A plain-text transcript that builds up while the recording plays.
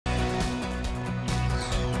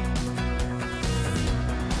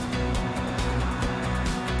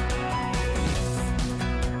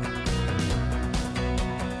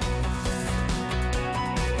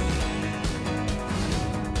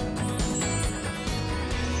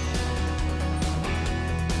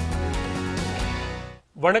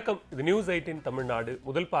வணக்கம். இது News18 தமிழ்நாடு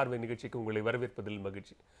முதல் பார்வை நிகழ்ச்சிக்கு உங்களை வரவேற்பதில்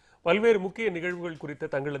மகிழ்ச்சி. பல்வேறு முக்கிய நிகழ்வுகள் குறித்த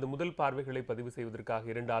தங்களது முதல் பார்வைகளை பதிவு செய்வதற்காக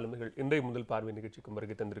இரண்டு ஆளுமைகள் இன்றைய முதல் பார்வை நிகழ்ச்சிக்கும்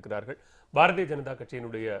வருகை தந்திருக்கிறார்கள். பாரதிய ஜனதா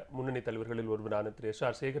கட்சியினுடைய முன்னணி தலைவர்களில் ஒருவரான திரு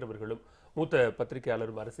எஸ்.ஆர். சேகர் அவர்களும் மூத்த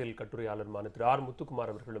பத்திரிகையாளரும் அரசியல் கட்டுரையாளருமான திரு ஆர்.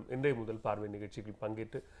 முத்துக்குமார் அவர்களும் இன்றைய முதல் பார்வை நிகழ்ச்சியில்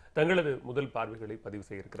பங்கேற்று தங்களது முதல் பார்வைகளை பதிவு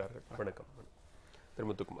செய்ய இருக்கிறார்கள். வணக்கம் திரு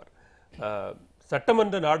முத்துக்குமார்.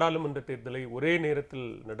 சட்டமன்ற நாடாளுமன்ற தேர்தலை ஒரே நேரத்தில்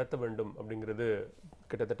நடத்த வேண்டும் அப்படிங்கிறது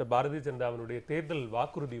கிட்டத்தட்ட பாரதிய ஜனதாவினுடைய தேர்தல்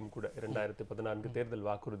வாக்குறுதியும் கூட 2014 தேர்தல்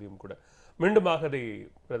வாக்குறுதியும் கூட மீண்டுமாக அதை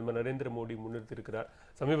பிரதமர் நரேந்திர மோடி முன்னிறுத்தியிருக்கிறார்.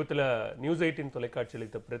 சமீபத்தில் News18 தொலைக்காட்சி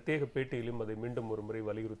அளித்த பிரத்யேக பேட்டியிலும் அதை மீண்டும் ஒரு முறை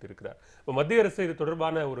வலியுறுத்தி இருக்கிறார். இப்போ மத்திய அரசு இது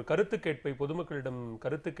தொடர்பான ஒரு கருத்து கேட்பை பொதுமக்களிடம்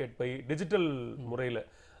கருத்து கேட்பை டிஜிட்டல் முறையில்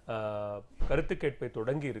கருத்து கேட்பை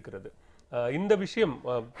தொடங்கி இருக்கிறது. இந்த விஷயம்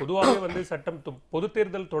பொதுவாகவே பொது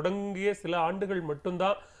தேர்தல் தொடங்கிய சில ஆண்டுகள்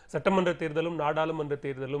மட்டும்தான் சட்டமன்ற தேர்தலும் நாடாளுமன்ற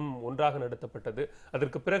தேர்தலும் ஒன்றாக நடத்தப்பட்டது.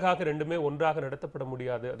 அதற்கு பிறகாக ரெண்டுமே ஒன்றாக நடத்தப்பட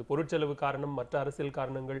முடியாது. அது பொருட்செலவு காரணம், மற்ற அரசியல்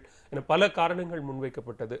காரணங்கள் என பல காரணங்கள்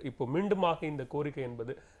முன்வைக்கப்பட்டது. இப்போ மீண்டுமாக இந்த கோரிக்கை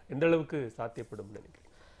என்பது எந்த அளவுக்கு சாத்தியப்படும்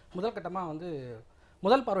நினைக்கிறேன்? முதல் கட்டமாக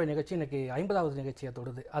முதல் பார்வை நிகழ்ச்சி இன்னைக்கு 50வது நிகழ்ச்சியை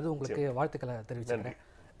தொடுது. அது உங்களுக்கு வாழ்த்துக்களை தெரிவிச்சுக்கிறேன்.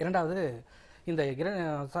 இரண்டாவது, இந்த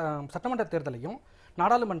சட்டமன்ற தேர்தலையும்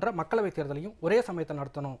நாடாளுமன்ற மக்களவைத் தேர்தலையும் ஒரே சமயத்தில்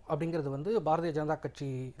நடத்தணும் அப்படிங்கிறது பாரதிய ஜனதா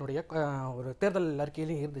கட்சியினுடைய ஒரு தேர்தல்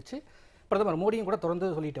அறிக்கையிலையும் இருந்துச்சு. பிரதமர் மோடியும் கூட தொடர்ந்து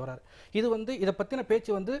சொல்லிட்டு வர்றார். இது இதை பற்றின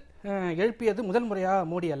பேச்சு எழுப்பியது முதல் முறையாக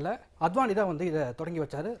மோடி அல்ல, அத்வானி தான் இதை தொடங்கி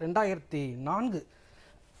வச்சார். 2004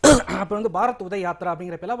 அப்போ பாரத் உதய் யாத்ரா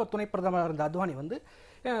அப்படிங்கிற பேரில் துணை பிரதமர் இருந்த அத்வானி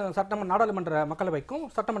நாடாளுமன்ற மக்களவைக்கும்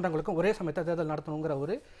சட்டமன்றங்களுக்கும் ஒரே சமயத்தை தேர்தல் நடத்தணுங்கிற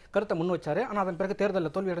ஒரு கருத்தை முன் வச்சார். ஆனால் அதன் பிறகு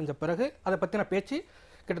தேர்தலில் தோல்வி அடைஞ்ச பிறகு அதை பற்றின பேச்சு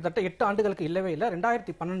கிட்டத்தட்ட 8 ஆண்டுகளுக்கு இல்லவே இல்லை.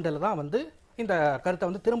 2012 தான் இந்த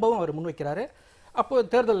கருத்தை திரும்பவும் அவர் முன்வைக்கிறாரு. அப்போது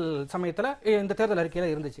தேர்தல் சமயத்தில் இந்த தேர்தல்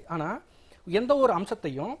அறிக்கையில் இருந்துச்சு. ஆனால் எந்த ஒரு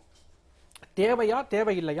அம்சத்தையும் தேவையா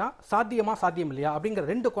தேவையில்லையா, சாத்தியமா சாத்தியம் இல்லையா அப்படிங்கிற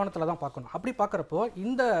 2 கோணத்தில் தான் பார்க்கணும். அப்படி பார்க்குறப்போ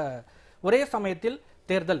இந்த ஒரே சமயத்தில்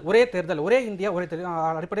ஒரே தேர்தல் ஒரே இந்தியா ஒரே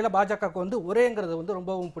தேர்தல் அடிப்படையில் பாஜகவுக்கு ஒரேங்கிறது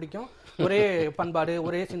ரொம்பவும் பிடிக்கும். ஒரே பண்பாடு,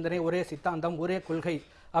 ஒரே சிந்தனை, ஒரே சித்தாந்தம், ஒரே கொள்கை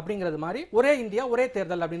அப்படிங்கிறது மாதிரி ஒரே இந்தியா ஒரே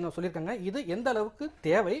தேர்தல் அப்படின்னு சொல்லியிருக்காங்க. இது எந்த அளவுக்கு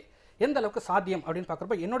தேவை, எந்த அளவுக்கு சாத்தியம் அப்படின்னு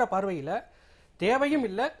பார்க்குறப்ப என்னோட பார்வையில் தேவையும்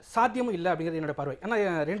இல்லை சாத்தியமும் இல்லை அப்படிங்கிறது என்னோட பார்வை. ஏன்னா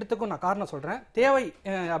ரெண்டுத்துக்கும் நான் காரணம் சொல்கிறேன். தேவை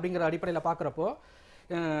அப்படிங்கிற அடிப்படையில் பார்க்குறப்போ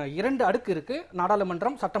 2 அடுக்கு இருக்கு.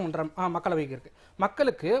 நாடாளுமன்றம், சட்டமன்றம், மக்களவைக்கு இருக்கு.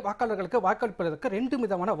 வாக்காளர்களுக்கு வாக்களிப்பதற்கு 2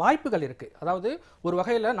 விதமான வாய்ப்புகள் இருக்கு. அதாவது ஒரு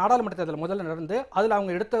வகையில் நாடாளுமன்ற தேர்தல் முதல்ல நடந்து அதில்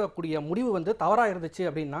அவங்க எடுக்கக்கூடிய முடிவு தவறாக இருந்துச்சு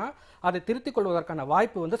அப்படின்னா அதை திருத்திக் கொள்வதற்கான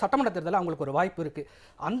வாய்ப்பு சட்டமன்ற தேர்தலில் அவங்களுக்கு ஒரு வாய்ப்பு இருக்கு.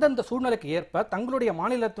 அந்தந்த சூழ்நிலைக்கு ஏற்ப தங்களுடைய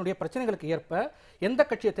மாநிலத்தினுடைய பிரச்சனைகளுக்கு ஏற்ப எந்த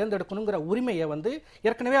கட்சியை தேர்ந்தெடுக்கணுங்கிற உரிமையை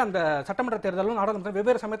ஏற்கனவே அந்த சட்டமன்ற தேர்தலும் நாடாளுமன்றம்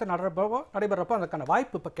வெவ்வேறு சமயத்தில் நடைபெறப்போ அதற்கான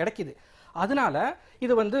வாய்ப்பு இப்போ கிடைக்குது. அதனால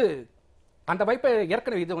இது அந்த வாய்ப்பை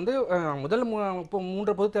ஏற்கனவே இது முதல்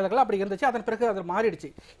 3 பொது தேர்தல்கள் அப்படி இருந்துச்சு. அதன் பிறகு அது மாறிடுச்சு.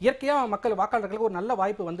 இயற்கையாக வாக்காளர்களுக்கு ஒரு நல்ல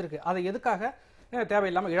வாய்ப்பு வந்திருக்கு. அதை எதுக்காக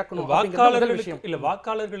தேவையில்லாம இழக்கணும்?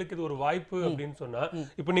 வாக்காளர்களுக்கு இது ஒரு வாய்ப்பு அப்படின்னு சொன்னா,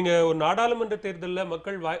 இப்ப நீங்க ஒரு நாடாளுமன்ற தேர்தலில்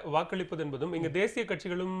மக்கள் வாக்களிப்பது என்பதும் இங்க தேசிய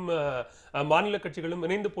கட்சிகளும் மாநில கட்சிகளும்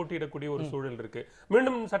இணைந்து போட்டியிடக்கூடிய ஒரு சூழல் இருக்கு.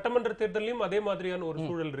 மீண்டும் சட்டமன்ற தேர்தலையும் அதே மாதிரியான ஒரு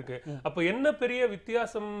சூழல் இருக்கு. அப்ப என்ன பெரிய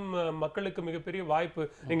வித்தியாசம்? மக்களுக்கு மிகப்பெரிய வாய்ப்பு.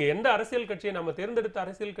 நீங்க எந்த அரசியல் கட்சியை நம்ம தேர்ந்தெடுத்த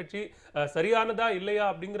அரசியல் கட்சி சரியானதா இல்லையா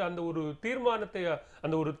அப்படிங்கிற அந்த ஒரு தீர்மானத்தை,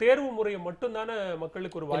 அந்த ஒரு தேர்வு முறையை மட்டும் தானே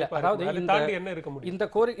மக்களுக்கு ஒரு வாய்ப்பு. தாண்டி என்ன இருக்க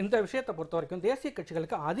முடியும்? இந்த விஷயத்தை பொறுத்த வரைக்கும் தேசிய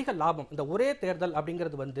கட்சிகளுக்கு அதிக லாபம், இந்த ஒரே தேர்தல்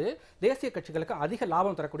அப்படிங்கிறது தேசிய கட்சிகளுக்கு அதிக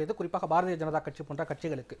லாபம் தரக்கூடியது, குறிப்பாக பாரதிய ஜனதா கட்சி போன்ற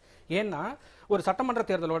கட்சிகளுக்கு. ஏன்னா ஒரு சட்டமன்ற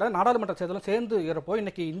தேர்தலோட நாடாளுமன்ற தேர்தலும் சேர்ந்து இருப்போ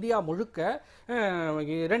இன்னைக்கு இந்தியா முழுக்க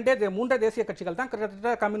 3 தேசிய கட்சிகள் தான்,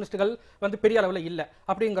 கிட்டத்தட்ட கம்யூனிஸ்டுகள் பெரிய அளவில் இல்லை.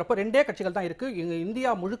 அப்படிங்கிறப்போ 2 கட்சிகள் தான் இருக்கு.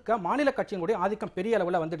 இந்தியா முழுக்க மாநில கட்சியினுடைய ஆதிக்கம் பெரிய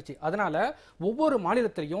அளவில் வந்துடுச்சு. அதனால ஒவ்வொரு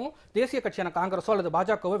மாநிலத்திலையும் தேசிய கட்சியான காங்கிரஸோ அல்லது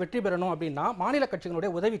பாஜகவோ வெற்றி பெறணும் அப்படின்னா மாநில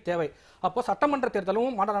கட்சிகளுடைய உதவி தேவை. அப்போ சட்டமன்ற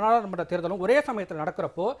தேர்தலும் நாடாளுமன்ற தேர்தலும் ஒரே சமயத்தில்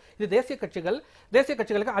நடக்கிறப்போ இது தேசிய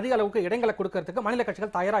கட்சிகளுக்கு அதிக அளவுக்கு இடங்களை கொடுக்கறதுக்கு மாநில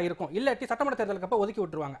கட்சிகள் தயாரா இருக்கும். இல்லாட்டி சட்டமன்ற தேர்தலுக்கு ஒதுக்கி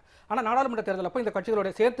விட்டுருவாங்க. ஆனா நாடாளுமன்ற தேர்தலப்போ இந்த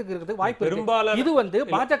கட்சிகளோட சேர்த்துக்கிறதுக்கு வாய்ப்பு இருக்கு. இது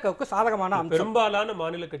பாஜகவுக்கு சாதகமான அம்சம். பெரும்பாலான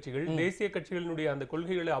மாநில கட்சிகள் தேசிய கட்சிகளுடைய அந்த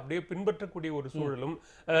கொள்கைகளை அப்படியே பின்பற்றக்கூடிய ஒரு சூழலும்,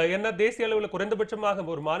 என்ன தேசிய அளவில் குறைந்தபட்சமாக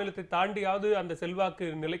ஒரு மாநிலத்தை தாண்டியாவது அந்த செல்வாக்கு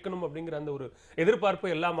நிலைக்கணும் அப்படிங்கிற அந்த ஒரு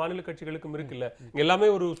எதிர்பார்ப்பு எல்லா மாநில கட்சிகளுக்கும் இருக்குல்ல. எல்லாமே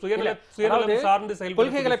ஒரு சுயநலம் சார்ந்து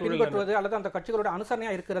கொள்கைகளை பின்பற்றுவது அல்லது அந்த கட்சிகளோட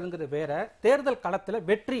அனுசரணையா இருக்கிறதுங்கிறது வேற. தேர்தல் களத்தில்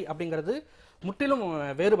வெற்றி அப்படிங்கிறது முற்றிலும்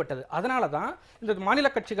வேறுபட்டது. அதனால தான் இந்த மாநில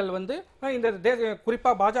கட்சிகள் இந்த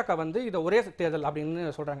குறிப்பாக பாஜக இதை ஒரே தேர்தல் அப்படின்னு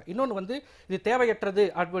சொல்றாங்க. இன்னொன்று இது தேவையற்றது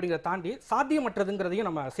அப்படிங்கிறத தாண்டி சாத்தியமற்றதுங்கிறதையும்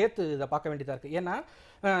நம்ம சேர்த்து இதை பார்க்க வேண்டியதாக இருக்கு. ஏன்னா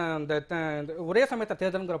இந்த ஒரே சமயத்தை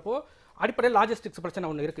தேர்தலுங்கிறப்போ அடிப்படையில் லாஜிஸ்டிக்ஸ் பிரச்சனை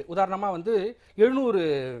ஒன்று இருக்கு. உதாரணமாக 700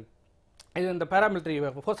 இது இந்த பேராமிலிட்டரி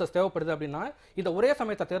ஃபோர்ஸஸ் தேவைப்படுது அப்படின்னா இந்த ஒரே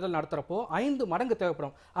சமயத்தை தேர்தல் நடத்துகிறப்போ 5 மடங்கு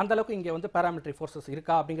தேவைப்படும். அந்த அளவுக்கு இங்கே வந்து பேராமிலிட்டரி ஃபோர்ஸஸ்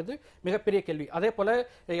இருக்கா அப்படிங்கிறது மிகப்பெரிய கேள்வி. அதே போல்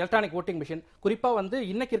எலக்ட்ரானிக் ஓட்டிங் மிஷின் குறிப்பாக வந்து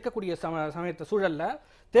இன்னைக்கு இருக்கக்கூடிய சமயத்து சூழலில்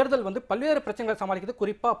தேர்தல் வந்து பல்வேறு பிரச்சனைகளை சமாளிக்கிறது.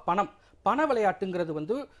 குறிப்பாக பண விளையாட்டுங்கிறது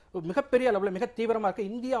வந்து மிகப்பெரிய அளவில் மிக தீவிரமாக இருக்குது.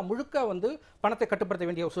 இந்தியா முழுக்க வந்து பணத்தை கட்டுப்படுத்த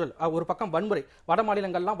வேண்டிய ஒரு சூழல். ஒரு பக்கம் வன்முறை, வட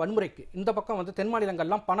மாநிலங்கள்லாம் வன்முறைக்கு, இந்த பக்கம் வந்து தென்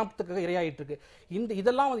மாநிலங்கள்லாம் பணத்துக்கு இரையாயிட்டு இருக்கு.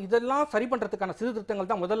 இதெல்லாம் சரி பண்றதுக்கான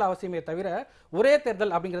சீர்திருத்தங்கள் தான் முதல் அவசியமே தவிர ஒரே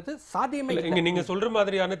தேர்தல் அப்படிங்கிறது சாத்தியமே இல்லை. நீங்க சொல்ற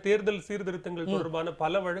மாதிரியான தேர்தல் சீர்திருத்தங்கள் தொடர்பான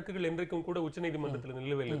பல வழக்குகள் இன்றைக்கும் கூட உச்சநீதிமன்றத்தில்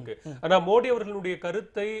நிலுவையில் இருக்கு. ஆனா மோடி அவர்களுடைய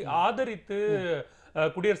கருத்தை ஆதரித்து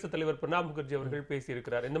குடியரசுத் தலைவர் பிரணாப் முகர்ஜி அவர்கள்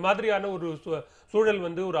பேசியிருக்கிறார். இந்த மாதிரியான ஒரு சூழல்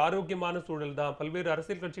வந்து ஒரு ஆரோக்கியமான சூழல் தான். பல்வேறு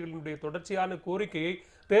அரசியல் கட்சிகளுடைய தொடர்ச்சியான கோரிக்கையை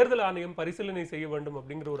தேர்தல் ஆணையம் பரிசீலனை செய்ய வேண்டும்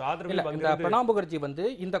அப்படிங்கிற ஒரு ஆதரவு பிரணாப் முகர்ஜி வந்து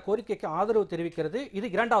இந்த கோரிக்கைக்கு ஆதரவு தெரிவிக்கிறது இது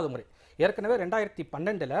 2வது முறை. ஏற்கனவே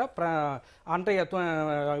 2012 அன்றைய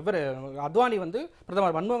இவர் அத்வானி வந்து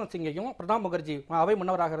பிரதமர் மன்மோகன் சிங்கையும் பிரணாப் முகர்ஜி அவை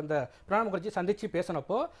முன்னவராக இருந்த பிரணாப் முகர்ஜி சந்திச்சு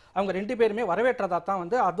பேசினப்போ அவங்க 2 பேருமே வரவேற்றதா தான்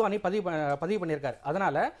வந்து அத்வானி பதிவு பண்ணியிருக்காரு.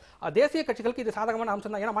 அதனால தேசிய கட்சிகளுக்கு இது சாதகமான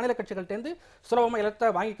அம்சம் தான். ஏன்னா மாநில கட்சிகள்கிட்ட சுலபமாக இலத்தை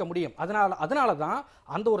வாங்கிக்க முடியும். அதனால தான்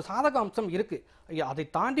அந்த ஒரு சாதக அம்சம் இருக்கு. அதை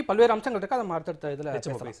தாண்டி பல்வேறு அம்சங்கள் இருக்கு. அதை அடுத்தடுத்த இதுல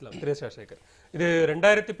பேசலாம். இது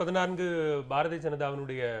 2014 பாரதிய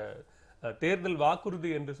ஜனதாவினுடைய தேர்தல் வாக்குறுதி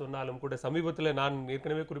என்று சொன்னாலும் கூட சமீபத்தில் நான்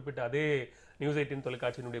ஏற்கனவே குறிப்பிட்ட அதே நியூஸ் 18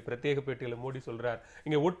 தொலைக்காட்சியினுடைய பிரத்யேக பேட்டியில மோடி சொல்றார்,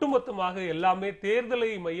 இங்க ஒட்டுமொத்தமாக எல்லாமே தேர்தலை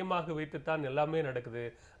மையமாக வைத்துத்தான் எல்லாமே நடக்குது.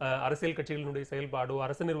 அரசியல் கட்சிகளினுடைய செயல்பாடோ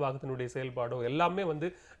அரசு நிர்வாகத்தினுடைய செயல்பாடோ எல்லாமே வந்து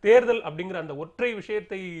தேர்தல் அப்படிங்கிற அந்த ஒற்றை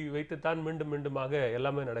விஷயத்தை வைத்துத்தான் மீண்டும் மீண்டுமாக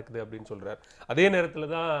எல்லாமே நடக்குது அப்படின்னு சொல்றார். அதே நேரத்துல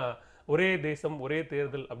தான் ஒரே தேசம் ஒரே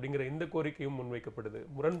தேர்தல் அப்படிங்கிற இந்த கோரிக்கையும் முன்வைக்கப்படுது.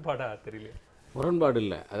 முரண்பாடா தெரியல? முரண்பாடு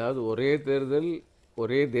இல்லை. அதாவது ஒரே தேர்தல்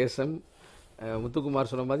ஒரே தேசம், முத்துக்குமார்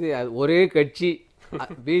சொன்ன மாதிரி ஒரே கட்சி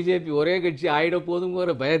பிஜேபி ஒரே கட்சி ஆயிட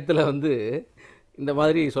போதுங்கிற பயத்தில் வந்து இந்த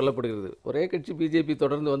மாதிரி சொல்லப்படுகிறது. ஒரே கட்சி பிஜேபி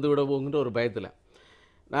தொடர்ந்து வந்து விட போகுங்கிற ஒரு பயத்தில்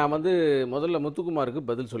நான் வந்து முதல்ல முத்துக்குமாருக்கு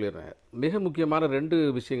பதில் சொல்லிடுறேன். மிக முக்கியமான 2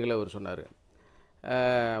 விஷயங்களை அவர் சொன்னார்.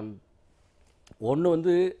 ஒன்று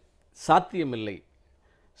வந்து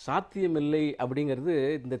சாத்தியமில்லை அப்படிங்கிறது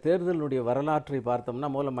இந்த தேர்தலினுடைய வரலாற்றை பார்த்தோம்னா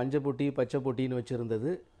முதல்ல மஞ்சள் போட்டி பச்சை போட்டின்னு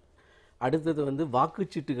வச்சுருந்தது. அடுத்தது வந்து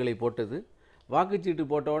வாக்குச்சீட்டுகளை போட்டது. வாக்குச்சீட்டு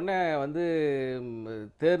போட்டவுடனே வந்து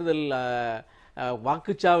தேர்தல்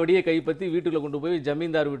வாக்குச்சாவடியை கைப்பற்றி வீட்டில் கொண்டு போய்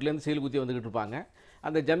ஜமீன்தார் வீட்டிலேருந்து சீல் குத்தி வந்துக்கிட்டு இருப்பாங்க.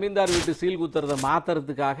 அந்த ஜமீன்தார் வீட்டு சீல் குத்துறதை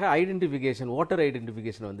மாற்றுறதுக்காக ஓட்டர்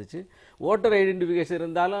ஐடென்டிஃபிகேஷன் வந்துச்சு. ஓட்டர் ஐடென்டிஃபிகேஷன்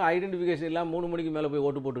இருந்தாலும் ஐடென்டிஃபிகேஷன் இல்லாமல் 3 மணிக்கு மேலே போய்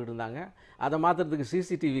ஓட்டு போட்டுக்கிட்டு இருந்தாங்க. அதை மாற்றுறதுக்கு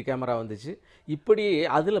சிசிடிவி கேமரா வந்துச்சு. இப்படி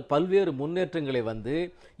அதில் பல்வேறு முன்னேற்றங்களை வந்து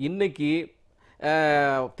இன்றைக்கி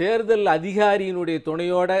தேர்தல் அதிகாரியினுடைய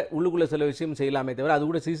துணையோட உள்ளுக்குள்ளே சில விஷயம் செய்யலாமே தவிர அது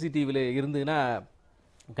கூட சிசிடிவியில் இருந்துன்னா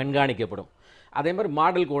கண்காணிக்கப்படும். அதே மாதிரி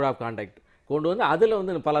மாடல் கோட் ஆஃப் கான்டாக்ட் கொண்டு வந்து அதில்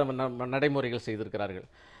வந்து பல நடைமுறைகள் செய்திருக்கிறார்கள்.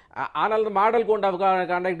 ஆனால் அந்த மாடல் கோட் ஆஃப்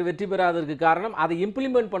கான்டாக்ட் வெற்றி பெறாததற்கு காரணம் அதை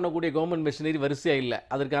இம்ப்ளிமெண்ட் பண்ணக்கூடிய கவர்மெண்ட் மிஷினரி வரிசையாக இல்லை.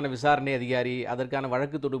 அதற்கான விசாரணை அதிகாரி, அதற்கான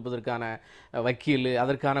வழக்கு தொடுப்பதற்கான வக்கீல்,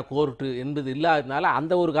 அதற்கான கோர்ட்டு என்பது இல்லாததுனால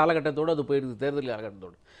அந்த ஒரு காலகட்டத்தோடு அது போயிடுது, தேர்தல்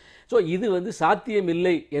காலகட்டத்தோடு. ஸோ இது வந்து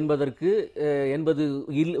சாத்தியமில்லை என்பது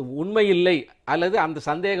உண்மையில்லை அல்லது அந்த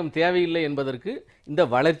சந்தேகம் தேவையில்லை என்பதற்கு இந்த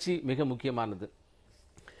வளர்ச்சி மிக முக்கியமானது.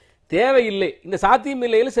 தேவையில்லை. இந்த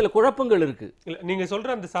சாத்தியமில்லையில் சில குழப்பங்கள் இருக்கு. நீங்க சொல்ற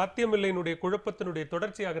அந்த சாத்தியமில்லையினுடைய குழப்பத்தினுடைய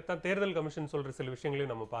தொடர்ச்சியாகத்தான் தேர்தல் கமிஷன் சொல்ற சில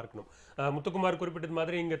விஷயங்களையும் நம்ம பார்க்கணும். முத்துக்குமார் குறிப்பிட்டது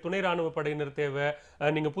மாதிரி இங்க துணை ராணுவ படையினர் தேவை.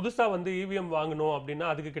 நீங்க புதுசா வந்து இவிஎம் வாங்கணும் அப்படின்னா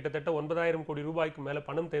அதுக்கு கிட்டத்தட்ட 9,000 கோடி ரூபாய்க்கு மேல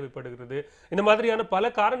பணம் தேவைப்படுகிறது. இந்த மாதிரியான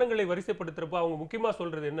பல காரணங்களை வரிசைப்படுத்துறப்ப அவங்க முக்கியமா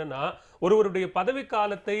சொல்றது என்னன்னா ஒருவருடைய பதவி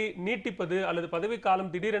காலத்தை நீட்டிப்பது அல்லது பதவி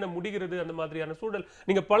காலம் திடீரென முடிகிறது. அந்த மாதிரியான சூழல்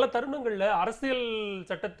நீங்க பல தருணங்கள்ல அரசியல்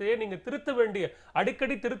சட்டத்தையே நீங்க திருத்த வேண்டிய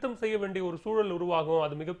அடிக்கடி திருத்தம் செய்ய வேண்டிய ஒரு சூழல் உருவாகும்.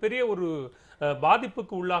 அது மிகப்பெரிய ஒரு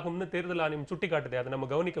பாதிப்புக்கு உள்ளாகும்னு தேர்தல் ஆணையம் சுட்டிக்காட்டுது. அதை நம்ம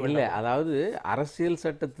கவனிக்க இல்லை. அதாவது அரசியல்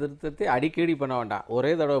சட்ட திருத்தத்தை அடிக்கடி பண்ண வேண்டாம்,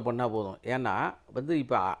 ஒரே தடவை பண்ணால் போதும். ஏன்னா வந்து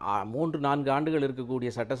இப்போ 3-4 ஆண்டுகள்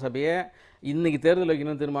இருக்கக்கூடிய சட்டசபையை இன்னைக்கு தேர்தல்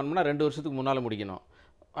வைக்கணும்னு தீர்மானம்னா 2 வருஷத்துக்கு முன்னால் முடிக்கணும்.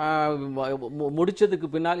 முடிச்சதுக்கு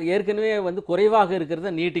பின்னால் ஏற்கனவே வந்து குறைவாக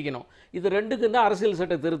இருக்கிறத நீட்டிக்கணும். இது 2க்கும் தான் அரசியல்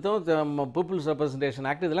சட்ட திருத்தம், பீப்புள்ஸ் ரெப்ரசன்டேஷன்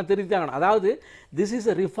ஆக்ட் இதெல்லாம் திருத்தாகணும். அதாவது திஸ் இஸ்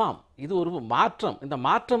அ ரிஃபார்ம். இது ஒரு மாற்றம். இந்த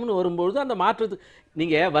மாற்றம்னு வரும்பொழுது அந்த மாற்றத்துக்கு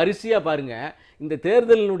நீங்கள் வரிசையாக பாருங்கள். இந்த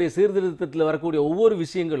தேர்தலினுடைய சீர்திருத்தத்தில் வரக்கூடிய ஒவ்வொரு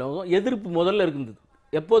விஷயங்களும் எதிர்ப்பு முதல்ல இருக்குது.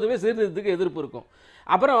 எப்போதுமே சீர்திருத்தத்துக்கு எதிர்ப்பு இருக்கும்.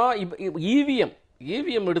 அப்புறம் இப்போ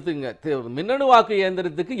இவிஎம் எடுத்துங்க. மின்னணு வாக்கு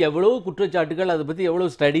இயந்திரத்துக்கு எவ்வளோ குற்றச்சாட்டுகள், அதை பற்றி எவ்வளோ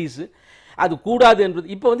ஸ்டடீஸு, அது கூடாது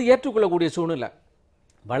என்பது இப்போ வந்து ஏற்றுக்கொள்ளக்கூடிய சூழ்நிலை.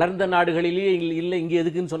 வளர்ந்த நாடுகளிலேயே இல்லை, இங்கே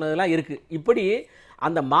எதுக்குன்னு சொன்னதெல்லாம் இருக்குது. இப்படி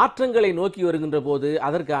அந்த மாற்றங்களை நோக்கி வருகின்ற போது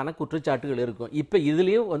அதற்கான குற்றச்சாட்டுகள் இருக்கும். இப்போ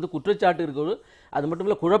இதுலேயும் வந்து குற்றச்சாட்டு இருக்கிறது, அது மட்டும்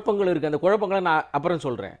இல்லை குழப்பங்கள் இருக்குது. அந்த குழப்பங்களை நான் அப்புறம்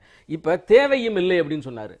சொல்கிறேன். இப்போ தேவையும் இல்லை அப்படின்னு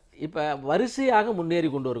சொன்னார். இப்போ வரிசையாக முன்னேறி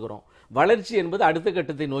கொண்டு வருகிறோம். வளர்ச்சி என்பது அடுத்த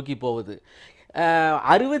கட்டத்தை நோக்கி போவது.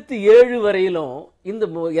 67 வரையிலும் இந்த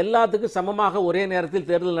எல்லாத்துக்கும் சமமாக ஒரே நேரத்தில்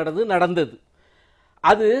தேர்தல் நடந்தது.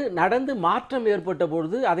 அது நடந்து மாற்றம் ஏற்பட்ட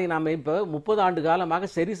பொழுது அதை நாம் இப்போ 30 ஆண்டு காலமாக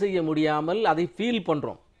சரி செய்ய முடியாமல் அதை ஃபீல்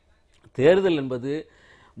பண்ணுறோம். தேர்தல் என்பது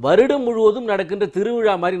வருடம் முழுவதும் நடக்கின்ற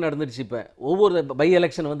திருவிழா மாதிரி நடந்துடுச்சு. இப்போ ஒவ்வொரு பை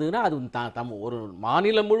எலெக்ஷன் வந்ததுன்னா அது ஒரு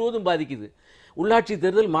மாநிலம் முழுவதும் பாதிக்குது. உள்ளாட்சி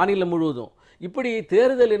தேர்தல் மாநிலம் முழுவதும். இப்படி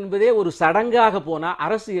தேர்தல் என்பதே ஒரு சடங்காக போனா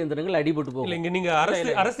அரசு இயந்திரங்கள் அடிபட்டு போகும். இல்லைங்க, நீங்க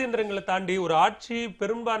அரசு இயந்திரங்களை தாண்டி ஒரு ஆட்சி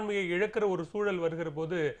பெரும்பான்மையை இழக்கிற ஒரு சூழல் வருகிற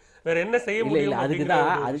போது வேற என்ன செய்ய முடியும்? அதுக்குதான்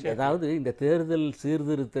அதாவது இந்த தேர்தல்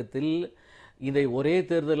சீர்திருத்தத்தில் இதை ஒரே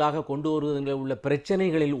தேர்தலாக கொண்டு வருவதில் உள்ள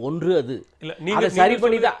பிரச்சனைகளில் ஒன்று அது.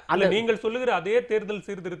 நீங்கள் சொல்லுகிற அதே தேர்தல்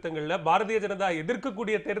சீர்திருத்தங்கள்ல பாரதிய ஜனதா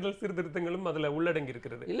எதிர்க்கக்கூடிய தேர்தல் சீர்திருத்தங்களும் அதுல உள்ளடங்கி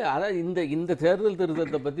இருக்கிறது. இல்ல, அதாவது இந்த தேர்தல்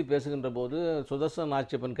திருத்தத்தை பத்தி பேசுகின்ற போது சுதர்சன்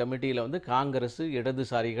ஆட்சேபன் கமிட்டியில வந்து காங்கிரஸ்,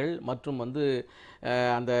 இடதுசாரிகள் மற்றும் வந்து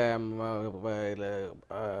அந்த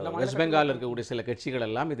வெஸ்ட் பெங்கால் இருக்கக்கூடிய சில கட்சிகள்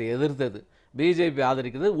எல்லாம் இதை எதிர்த்தது. பிஜேபி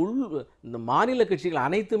ஆதரிக்கிறது. இந்த மாநில கட்சிகள்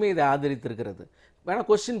அனைத்துமே இதை ஆதரித்திருக்கிறது. வேணா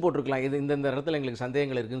கொஸ்டின் போட்டிருக்கலாம், இது இந்த இடத்துல எங்களுக்கு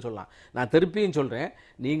சந்தேகங்கள் இருக்குன்னு சொல்லலாம். நான் திருப்பியும் சொல்கிறேன்,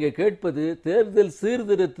 நீங்கள் கேட்பது தேர்தல்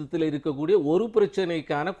சீர்திருத்தத்தில் இருக்கக்கூடிய ஒரு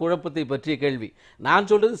பிரச்சனைக்கான குழப்பத்தை பற்றிய கேள்வி. நான்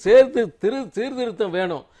சொல்றது சீர்திருத்தம்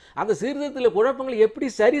வேணும். அந்த சீர்திருத்தத்தில் குழப்பங்கள் எப்படி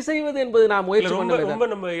சரி செய்வது என்பது நான் முயற்சி ரொம்ப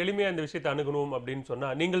நம்ம எளிமையா இந்த விஷயத்தை அணுகணும் அப்படின்னு சொன்னா,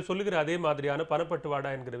 நீங்கள் சொல்லுகிற அதே மாதிரியான பணப்பட்டுவாடா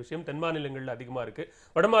என்கிற விஷயம் தென் மாநிலங்கள்ல அதிகமா இருக்கு,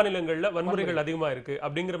 வட மாநிலங்கள்ல வன்முறைகள் அதிகமா இருக்கு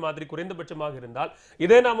அப்படிங்கிற மாதிரி குறைந்தபட்சமாக இருந்தால்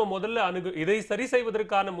இதை நாம முதல்ல இதை சரி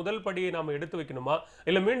செய்வதற்கான முதல் படியை நாம எடுத்து வைக்கணுமா,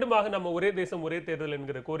 இல்ல மீண்டுமாக நம்ம ஒரே தேசம் ஒரே தேர்தல்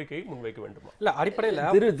என்கிற கோரிக்கையை முன்வைக்க வேண்டுமா? இல்ல,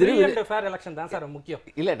 அடிப்படையில் ஃபேர் எலெக்ஷன் தான் சார் முக்கியம்.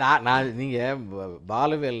 இல்ல, நான் நீங்க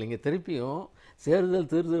பாலவேல் நீங்க திருப்பியும் தேர்தல்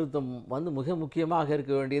சீர்திருத்தம் வந்து மிக முக்கியமாக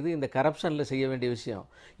இருக்க வேண்டியது இந்த கரப்ஷன்ல செய்ய வேண்டிய விஷயம்.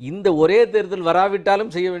 இந்த ஒரே தேர்தல் வராவிட்டாலும்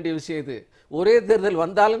செய்ய வேண்டிய விஷயம், இது ஒரே தேர்தல்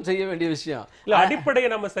வந்தாலும் செய்ய வேண்டிய விஷயம். இல்ல, அடிப்படையை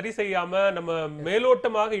நம்ம சரி செய்யாம நம்ம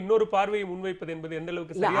மேலோட்டமாக இன்னொரு பார்வையை முன்வைப்பது என்பது எந்த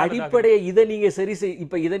அளவுக்கு அடிப்படையை இதை நீங்க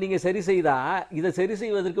சரி செய்தா இதை சரி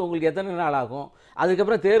செய்வதற்கு உங்களுக்கு எத்தனை நாள் ஆகும்?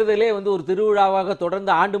 அதுக்கப்புறம் தேர்தலே வந்து ஒரு திருவிழாவாக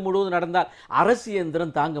தொடர்ந்து ஆண்டு முழுவதும் நடந்தால் அரசு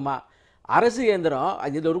இயந்திரம் தாங்குமா? அரசு இயந்திரம்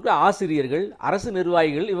இதில் இருக்கிற ஆசிரியர்கள், அரசு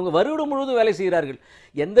நிர்வாகிகள் இவங்க வருடம் முழுவதும் வேலை செய்கிறார்கள்.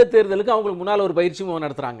 எந்த தேர்தலுக்கும் அவங்களுக்கு முன்னால் ஒரு பயிற்சி முகாம்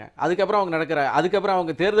நடத்துகிறாங்க. அதுக்கப்புறம்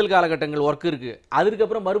அவங்க தேர்தல் காலகட்டங்கள் ஒர்க் இருக்குது.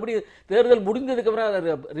 அதுக்கப்புறம் மறுபடியும் தேர்தல் முடிந்ததுக்கப்புறம்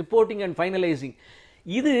ரிப்போர்ட்டிங் அண்ட் ஃபைனலைசிங்.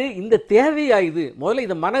 இந்த தேவையா? இது முதல்ல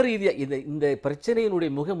இந்த மன ரீதியாக இந்த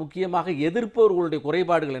பிரச்சனையினுடைய மிக முக்கியமாக எதிர்ப்பவர்களுடைய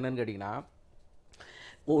குறைபாடுகள் என்னன்னு கேட்டிங்கன்னா,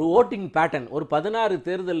 ஒரு ஓட்டிங் பேட்டர்ன். ஒரு 16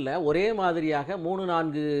 தேர்தலில் ஒரே மாதிரியாக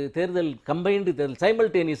 3-4 தேர்தல் கம்பைன்டு தேர்தல்,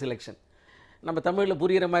 சைமல்டேனியஸ் எலெக்ஷன். நம்ம தமிழில்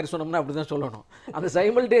புரிகிற மாதிரி சொன்னோம்னா அப்படி தான் சொல்லணும். அந்த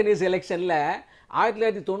சைமல்டேனியஸ் எலெக்ஷனில்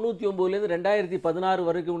 1999லேருந்து 2016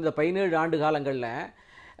 வரைக்கும் இந்த 17 ஆண்டு காலங்களில்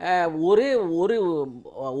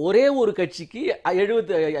ஒரே ஒரு கட்சிக்கு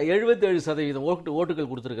 77% ஓட்டுகள்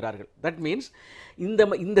கொடுத்திருக்கிறார்கள். தட் மீன்ஸ்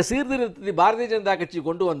இந்த சீர்திருத்தத்தை பாரதிய ஜனதா கட்சி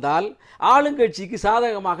கொண்டு வந்தால் ஆளுங்கட்சிக்கு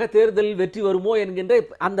சாதகமாக தேர்தலில் வெற்றி வருமோ என்கின்ற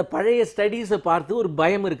அந்த பழைய ஸ்டடீஸை பார்த்து ஒரு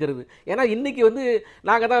பயம் இருக்கிறது. ஏன்னா இன்னைக்கு வந்து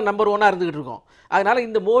நாங்கள் தான் நம்பர் 1 இருந்துகிட்டு இருக்கோம். அதனால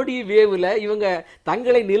இந்த மோடி வேவில் இவங்க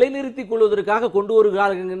தங்களை நிலைநிறுத்திக் கொள்வதற்காக கொண்டு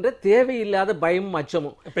வருகிறார்கள் என்ற தேவையில்லாத பயமும்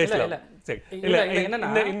அச்சமும்.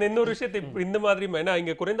 இன்னொரு விஷயத்தை இந்த மாதிரி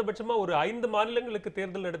இங்க குறைந்தபட்சமா ஒரு 5 மாநிலங்களுக்கு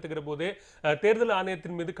தேர்தல் நடத்துகிற போதே தேர்தல்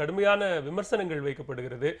ஆணையத்தின் மீது கடுமையான விமர்சனங்கள்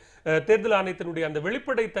வைக்கப்படுகிறது. தேர்தல் ஆணையத்தினுடைய அந்த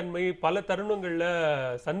வெளிப்படைத்தன்மை பல தருணங்கள்ல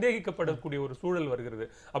சந்தேகிக்கப்படக்கூடிய ஒரு சூழல் வருகிறது.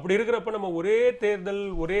 அப்படி இருக்கிறப்ப நம்ம ஒரே தேர்தல்,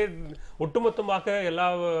 ஒட்டுமொத்தமாக எல்லா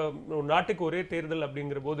நாட்டுக்கு ஒரே தேர்தல்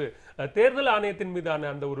அப்படிங்கிற போது தேர்தல் ஆணையத்தின் மீதான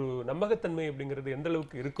அந்த ஒரு நம்பகத்தன்மை அப்படிங்கிறது எந்த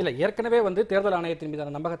அளவுக்கு இருக்கு? இல்ல, ஏற்கனவே வந்து தேர்தல் ஆணையத்தின்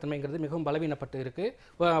மீதான நம்பகத்தன்மைங்கிறது மிகவும் பலவீனப்பட்டு இருக்கு.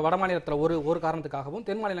 வட மாநிலத்தில் ஒரு காரணத்துக்காகவும்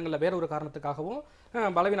தென் மாநிலங்களில் வேற ஒரு காரணத்துக்காகவும்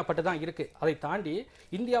பலவீனப்பட்டு தான் இருக்கு. அதை தாண்டி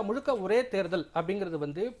இந்தியா முழுக்க ஒரே தேர்தல் அப்படிங்கிறது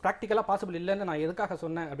வந்து பிராக்டிக்கலா பாசிபிள் இல்லைன்னு நான் எதுக்காக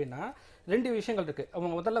சொன்னேன் அப்படின்னா, 2 விஷயங்கள் இருக்கு.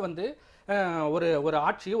 அவங்க முதல்ல வந்து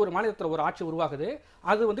ஒரு மாநிலத்தில் ஒரு ஆட்சி உருவாகுது.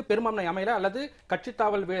 அது வந்து பெரும்பான்மை அமையல அல்லது கட்சி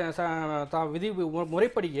தாவல் விதி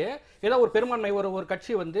முறைப்படியே ஏதோ ஒரு பெரும்பான்மை ஒரு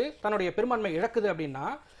கட்சி வந்து தன்னுடைய பெரும்பான்மை இழக்குது அப்படின்னா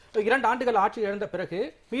 2 ஆண்டுகள் ஆட்சி இழந்த பிறகு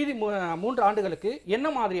மீதி 3 ஆண்டுகளுக்கு என்ன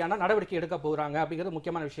மாதிரியான நடவடிக்கை எடுக்க போகிறாங்க அப்படிங்கிறது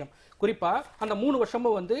முக்கியமான விஷயம். குறிப்பா அந்த 3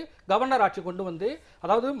 வருஷமும் வந்து கவர்னர் ஆட்சி கொண்டு வந்து,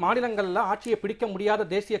 அதாவது மாநிலங்களில் ஆட்சியை பிடிக்க முடியாத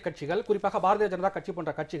தேசிய கட்சிகள், குறிப்பாக பாரதிய ஜனதா கட்சி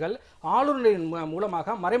போன்ற கட்சிகள் ஆளுநரின்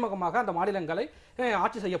மூலமாக மறைமுகமாக அந்த மாநிலங்களை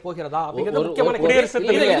ஆட்சி செய்ய போகிறதா அப்படிங்கிறது முக்கியமான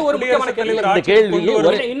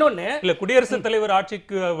இன்னொன்னு. இல்ல, குடியரசுத் தலைவர்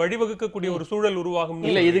ஆட்சிக்கு வழிவகுக்கக்கூடிய ஒரு சூழல் உருவாகும்.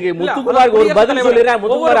 இல்ல, இதுக்கு முத்துக்குமார் ஒரு பதில் சொல்லிடுறேன்.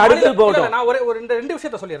 முத்துக்குமார் அடுத்து போகட்டும். நான் ஒரு 2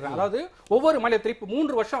 விஷயத்தை சொல்லிடுறேன். சொல்லிடுறேன். அதாவது ஒவ்வொரு மாநிலத்திலும் இப்போ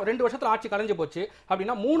 3 வருஷம் 2 வருஷத்துல ஆட்சி கலைஞ்சு போச்சு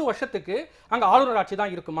அப்படின்னா 3 வருஷத்துக்கு அங்க ஆளுநர் ஆட்சி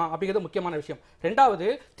தான் இருக்குமா அப்படிங்கிறது முக்கியமான விஷயம். ரெண்டாவது,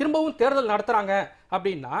 திரும்பவும் தேர்தல் நடத்துறாங்க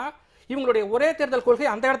அப்படின்னா இவங்களுடைய ஒரே தேர்தல்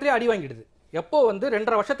கொள்கை அந்த இடத்துல அடி வாங்கிடுது. எப்போ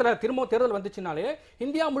 2.5 வருஷத்துல திரும்ப தேர்தல் வந்துச்சுனாலே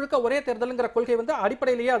இந்தியா முழுக்க ஒரே தேர்தலுங்கிற கொள்கை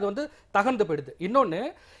அடிப்படையிலேயே அது தகர்ந்து போயிடுது. இன்னொன்னு,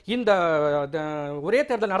 இந்த ஒரே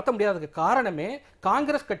தேர்தல் நடத்த முடியாததுக்கு காரணமே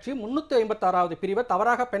காங்கிரஸ் கட்சி 356வது பிரிவை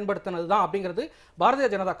தவறாக பயன்படுத்தினதுதான் அப்படிங்கிறது பாரதிய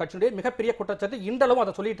ஜனதா கட்சியுடைய மிகப்பெரிய குற்றச்சாட்டு. இன்றளவும்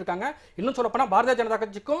அதை சொல்லிட்டு இருக்காங்க. இன்னும் சொல்லப்போனா பாரதிய ஜனதா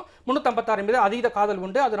கட்சிக்கும் 356 மீது அதீத காதல்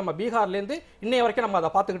உண்டு. அது நம்ம பீகார்ல இருந்து இன்னைய வரைக்கும் நம்ம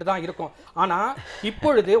அதை பார்த்துக்கிட்டு தான் இருக்கோம். ஆனா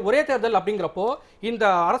இப்பொழுது ஒரே தேர்தல் அப்படிங்கிறப்போ இந்த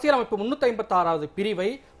அரசியலமைப்பு 356வது பிரிவை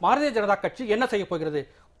பாரதிய ஜனதா கட்சி என்ன செய்ய போகிறது?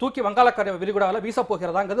 தூக்கி வங்காளக்கரை விரிகுடாவில் வீச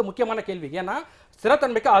போகிறதாங்கிறது முக்கியமான கேள்வி. ஏன்னா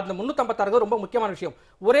ஸ்திரத்தன்மைக்கு அதுல 356 ரொம்ப முக்கியமான விஷயம்.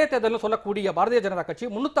 ஒரே தேர்தல் சொல்லக்கூடிய பாரதிய ஜனதா கட்சி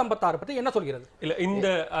 356 பத்தி என்ன சொல்கிறது? இல்ல இந்த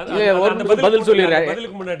பதில் சொல்லிடுறேன்.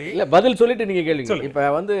 பதிலுக்கு முன்னாடி இல்ல பதில் சொல்லிட்டு நீங்க கேளுங்க. இப்ப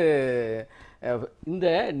இந்த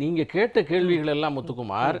நீங்க கேட்ட கேள்விகள் எல்லாம்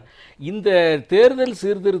முத்துக்குமார், இந்த தேர்தல்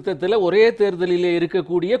சீர்திருத்தத்துல ஒரே தேர்தலிலே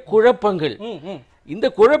இருக்கக்கூடிய குழப்பங்கள், இந்த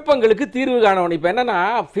குழப்பங்களுக்கு தீர்வு காணணும். இப்ப என்னன்னா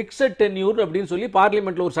பிக்ஸட் டென்யூர் அப்படின்னு சொல்லி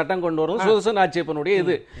பார்லிமெண்ட்ல ஒரு சட்டம் கொண்டு வரும். சுதர்சன் ஆட்சேபனுடைய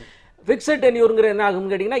இது பிக்ஸட் டென்யூர்ங்கிற என்ன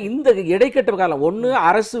ஆகும்னு கேட்டீங்கன்னா, இந்த இடைக்கட்ட காலம் ஒன்று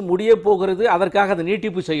அரசு முடிய போகிறது, அதற்காக அதை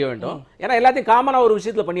நீட்டிப்பு செய்ய வேண்டும். ஏன்னா எல்லாத்தையும் காமனா ஒரு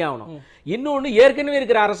விஷயத்துல பண்ணி ஆகணும். இன்னொன்று, ஏற்கனவே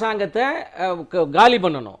இருக்கிற அரசாங்கத்தை காலி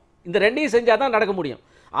பண்ணணும். இந்த ரெண்டையும் செஞ்சாதான் நடக்க முடியும்.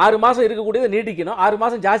 6 மாசம் இருக்கக்கூடியதை நீட்டிக்கணும், 6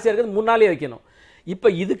 மாசம் ஜாஸ்தியா இருக்கிறது 3 நாளே வைக்கணும். இப்ப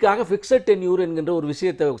இதுக்காக பிக்ஸட் டென்யூர் என்கின்ற ஒரு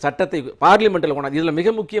விஷயத்தை சட்டத்தை பார்லிமெண்ட்ல கொண்டாந்து, இதுல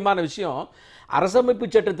மிக முக்கியமான விஷயம், அரசமைப்பு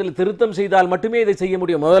சட்டத்தில் திருத்தம் செய்தால் மட்டுமே இதை செய்ய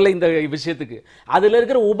முடியும். முதல்ல இந்த விஷயத்துக்கு அதுல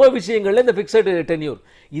இருக்கிற உப விஷயங்கள்ல இந்த பிக்ஸட் டென்யூர்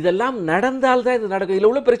இதெல்லாம் நடந்தால் தான் இது நடக்கும். இதுல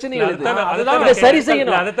உள்ள பிரச்சனைகள் சரி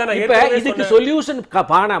செய்யணும். இப்ப இதுக்கு சொல்யூஷன்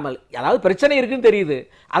காணாமல், அதாவது பிரச்சனை இருக்குன்னு தெரியுது,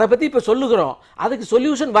 அதை பத்தி இப்ப சொல்லுகிறோம், அதுக்கு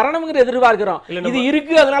சொல்யூஷன் வரணும்ங்கிற எதிர்பார்க்கிறோம். இது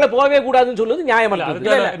இருக்கு அதனால போகவே கூடாதுன்னு சொல்லுது நியாயமல்ல.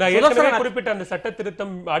 குறிப்பிட்ட அந்த சட்ட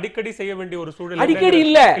திருத்தம் அடிக்கடி செய்ய வேண்டிய ஒரு சூழல் அடிக்கடி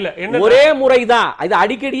இல்ல, ஒரே முறைதான். இது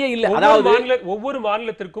அடிக்கடியே இல்ல. அதாவது ஒவ்வொரு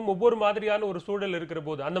மாநிலத்திற்கும் ஒவ்வொரு மாதிரியான ஒரு சூழல் இருக்கிற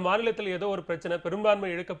போது அந்த மாநிலத்தில் ஏதோ ஒரு பிரச்சனை, பெரும்பான்மை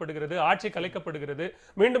இழக்கப்படுகிறது, ஆட்சி கலைக்கப்படுகிறது,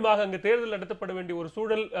 மீண்டுமாக அங்கு தேர்தல் நடத்தப்பட வேண்டிய ஒரு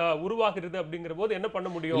சூழல் உருவாகிறது. அப்படிங்கிற போது என்ன பண்ண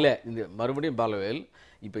முடியும்? இல்ல, இந்த மறுபடியும் பாலவேல்,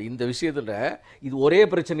 இப்ப இந்த விஷயத்துல இது ஒரே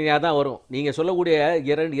பிரச்சனையா தான் வரும். நீங்க சொல்லக்கூடிய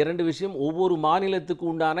இரண்டு விஷயம், ஒவ்வொரு மாநிலத்துக்கு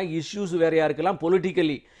உண்டான இஷ்யூஸ் வேறையா இருக்கலாம்.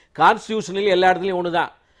 பொலிட்டிக்கலி கான்ஸ்டிடியூஷனலி எல்லா இடத்துலயும்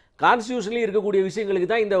ஒண்ணுதான். கான்ஸ்டிடியூஷன்ல இருக்கக்கூடிய விஷயங்களுக்கு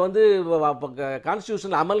தான் இந்த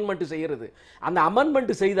கான்ஸ்டிடியூஷன் அமெண்ட்மெண்ட் செய்யறது. அந்த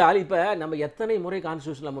அமெண்ட்மெண்ட் செய்தால் இப்ப நம்ம எத்தனை முறை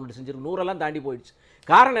கான்ஸ்டிடியூஷன் அமெண்ட்மெண்ட் செஞ்சிருக்கோம்? 100 தாண்டி போயிடுச்சு.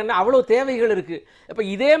 காரணம் என்ன? அவ்வளவு தேவைகள் இருக்கு. இப்ப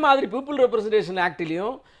இதே மாதிரி பீப்புள் ரெப்ரசன்டேஷன்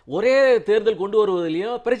ஆக்ட்லயும் ஒரே தேர்தல் கொண்டு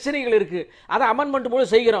வருவதிலையும் பிரச்சனைகள் இருக்கு. அதை அமெண்ட்மெண்ட்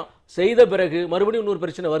மூலம் செய்கிறோம். செய்த பிறகு மறுபடியும் இன்னொரு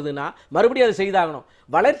பிரச்சனை வருதுன்னா மறுபடியும் அதை செய்தாகணும்.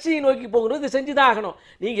 வளர்ச்சியை நோக்கி போகணும், இதை செஞ்சுதான் ஆகணும்.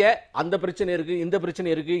 நீங்க அந்த பிரச்சனை இருக்கு, இந்த பிரச்சனை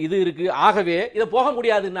இருக்கு, இது இருக்கு, ஆகவே இதை போக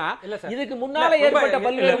முடியாதுன்னா இதுக்கு முன்னால ஏற்பட்ட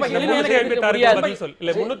பல்வேறு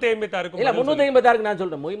 356 நான்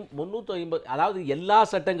சொல்றேன் 350, அதாவது எல்லா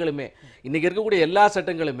சட்டங்களுமே, இன்னைக்கு இருக்கக்கூடிய எல்லா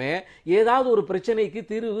சட்டங்களுமே ஏதாவது ஒரு பிரச்சனைக்கு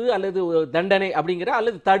தீர்வு அல்லது தண்டனை அப்படிங்கிற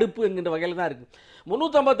அல்லது தடுப்பு என்கின்ற வகையில் தான் இருக்கு.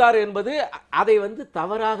 356 என்பது அதை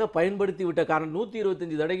தவறாக பயன்படுத்தி விட்ட காரணம்.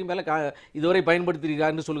 125 தடவைக்கு மேல இதுவரை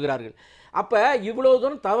பயன்படுத்தியிருக்காருன்னு சொல்கிறார்கள். அப்ப இவ்வளவு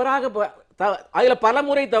தூரம் தவறாக அதுல பல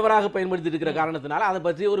முறை தவறாக பயன்படுத்தி இருக்கிற காரணத்தினால அதை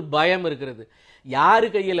பற்றி ஒரு பயம் இருக்கிறது. யாரு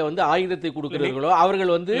கையில ஆயுதத்தை கொடுக்கிறார்களோ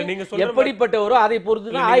அவர்கள் எப்படிப்பட்டவரோ அதை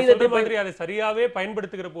பொறுத்து ஆயுதத்தை அதை சரியாவே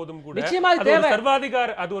பயன்படுத்துகிற போதும் கூட நிச்சயமாக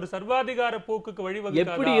அது ஒரு சர்வாதிகார போக்குக்கு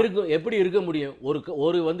வழிவகுக்கும். எப்படி இருக்க முடியும்?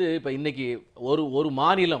 ஒரு இப்ப இன்னைக்கு ஒரு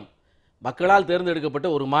மாநிலம், மக்களால் தேர்ந்தெடுக்கப்பட்ட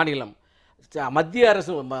ஒரு மாநிலம், மத்திய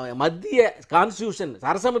அரசு மத்திய கான்ஸ்டிடியூஷன்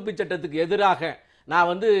அரசமைப்பு சட்டத்துக்கு எதிராக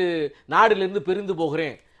நான் நாட்டிலிருந்து பிரிந்து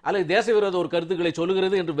போகிறேன் அல்லது தேச விரோத ஒரு கருத்துக்களை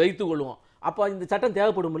சொல்லுகிறது என்று வைத்துக் கொள்வோம். அப்ப இந்த சட்டம்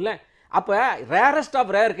தேவைப்படும் இல்ல? அப்ப ரேரஸ்ட்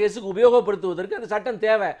ஆஃப் ரேர் கேஸுக்கு உபயோகப்படுத்துவதற்கு அந்த சட்டம்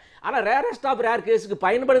தேவை. ஆனா ரேரஸ்ட் ஆஃப் ரேர் கேஸுக்கு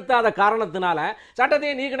பயன்படுத்தாத காரணத்தினால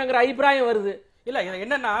சட்டத்தை நீக்கணுங்கிற அபிப்பிராயம் வருது. இல்ல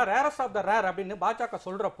என்னன்னா ரேரஸ்ட் ஆஃப் த ரேர் அப்படின்னு பாஜக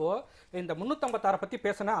சொல்றப்போ இந்த 356 பத்தி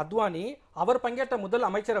பேசின அத்வானி அவர் பங்கேற்ற முதல்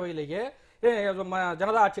அமைச்சரவையிலேயே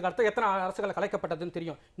ஜனதா ஆட்சி காலத்தில் எத்தனை அரசுகள் கலைக்கப்பட்டதுன்னு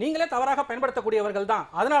தெரியும். நீங்களே தவறாக பயன்படுத்தக்கூடியவர்கள் தான்.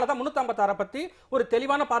 அதனாலதான் 356 பத்தி ஒரு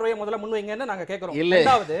தெளிவான பார்வையை முதல்ல முன்வைங்கன்னு நாங்க கேட்கிறோம்.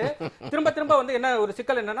 இரண்டாவது, திரும்ப என்ன ஒரு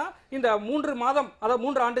சிக்கல் என்னன்னா, இந்த 3 மாதம் அதாவது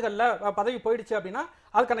 3 ஆண்டுகள்ல பதவி போயிடுச்சு அப்படின்னா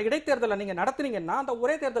அதுக்கான இடைத்தேர்தலை நீங்க நடத்துனீங்கன்னா அந்த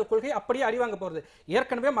ஒரே தேர்தல் கொள்கை அப்படியே அடிவாங்க போறது.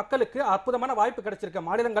 ஏற்கனவே மக்களுக்கு அற்புதமான வாய்ப்பு கிடைச்சிருக்கு.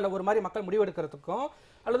 மாநிலங்களில் ஒரு மாதிரி மக்கள் முடிவெடுக்கிறதுக்கும்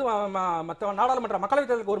அல்லது மற்ற நாடாளுமன்ற மக்களவை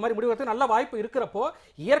தேர்தலுக்கு ஒரு மாதிரி முடிவெடுத்து நல்ல வாய்ப்பு இருக்கிறப்போ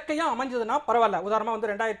இயற்கையா அமைஞ்சதுன்னா பரவாயில்ல. உதாரணமா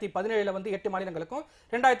 2017 8 மாநிலங்களுக்கும்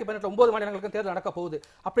 2018 9 மாநிலங்களுக்கும் தேர்தல் நடக்க போகுது.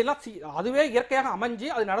 அப்படிலாம் அதுவே இயற்கையாக அமைஞ்சு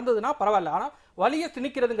அது நடந்ததுன்னா பரவாயில்ல. ஆனா வலியை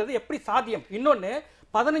திணிக்கிறதுங்கிறது எப்படி சாத்தியம்? இன்னொன்னு,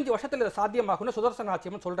 15 வருஷத்துல இது சாத்தியமாகும்னு சுதர்சன்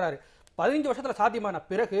ஆட்சியம்னு சொல்றாரு. 15 வருஷத்துல சாத்தியமான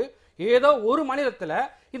பிறகு ஏதோ ஒரு மாநிலத்துல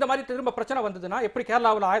இந்த மாதிரி திரும்ப பிரச்சனை வந்ததுன்னா எப்படி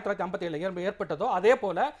கேரளாவில் 1957 ஏற்பட்டதோ அதே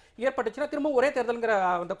போல ஏற்பட்டுச்சுன்னா திரும்ப ஒரே தேர்தல்ங்கிற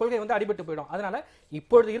அந்த கொள்கை வந்து அடிபட்டு போயிடும். அதனால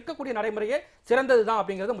இப்பொழுது இருக்கக்கூடிய நடைமுறையே சிறந்ததுதான்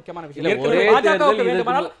அப்படிங்கிறது முக்கியமான விஷயம். பாஜகவுக்கு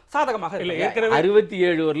வேண்டுமானால் சாதகமாக இல்லை.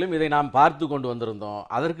 67 வரலும் இதை நாம் பார்த்து கொண்டு வந்திருந்தோம்.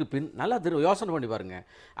 அதற்கு பின் நல்லா யோசனை பண்ணி பாருங்க.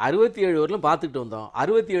 67 வரலும் பார்த்துட்டு வந்தோம்.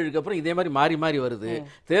 67க்கு அப்புறம் இதே மாதிரி மாறி மாறி வருது.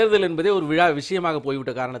 தேர்தல் என்பதே ஒரு விழா விஷயமாக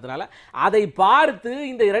போய்விட்ட காரணத்தினால அதை பார்த்து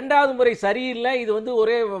இந்த இரண்டாவது முறை சரியில்லை, இது வந்து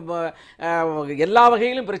ஒரே எல்லா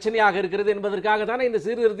வகையிலும் பிரச்சனையாக இருக்கிறது என்பதற்காக தானே இந்த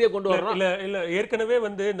சீர்திருத்தத்தை கொண்டு வரணும். இல்ல ஏற்கனவே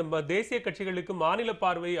வந்து நம்ம தேசிய கட்சிகளுக்கு மாநில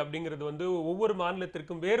பார்வை அப்படிங்கிறது வந்து ஒவ்வொரு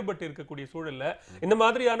மாநிலத்திற்கும் வேறுபட்டு இருக்கக்கூடிய சூழல்ல இந்த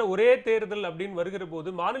மாதிரியான ஒரே தேர்தல் அப்படின்னு வருகிற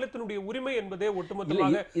போது மாநிலத்தினுடைய உரிமை என்பதே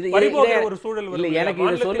ஒட்டுமொத்தமாக பறிபோகிற ஒரு சூழல் வரும். எனக்கு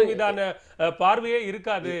இது சொல்ல மீதான பார்வையே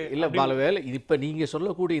இருக்காது. இல்ல பாலவேல், இப்ப நீங்க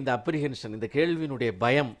சொல்லக்கூடிய இந்த அப்ரிஹென்ஷன், இந்த கேள்வியினுடைய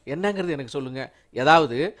பயம் என்னங்கிறது எனக்கு சொல்லுங்க.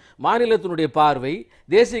 ஏதாவது மாநிலத்தினுடைய பார்வை,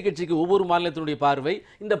 தேசிய கட்சிக்கு ஒவ்வொரு மாநிலத்தினுடைய பார்வை,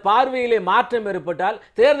 இந்த பார்வையிலே மாற்றம் ஏற்பட்டால்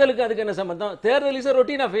தேர்தலுக்கு அதுக்கு என்ன சம்பந்தம்? தேர்தல் இஸ் a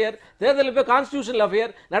routine affair. தேர்தல் இப்ப கான்ஸ்டிடியூஷனல்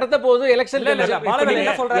அஃபேர். நடத்த போது எலெக்ஷன்.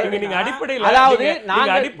 நீங்க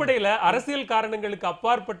அடிப்படையில அரசியல் காரணங்களுக்கு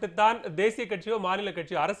அப்பாற்பட்டு தான் தேசிய கட்சியோ மாநில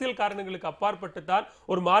கட்சியோ அரசியல் காரணங்களுக்கு அப்பாற்பட்டு தான்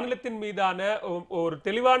ஒரு மாநிலத்தின் மீதான ஒரு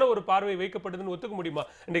தெளிவான ஒரு பார்வை வைக்கப்படுதுன்னு ஒத்துக்க முடியுமா?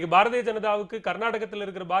 இன்னைக்கு பாரதிய ஜனதாவுக்கு கர்நாடகத்தில்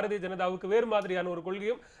இருக்கிற பாரதிய ஜனதாவுக்கு வேறு மாதிரியான ஒரு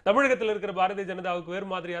கொள்கையும் தமிழகத்தில் இருக்கிற பாரதிய ஜனதாவுக்கு வேறு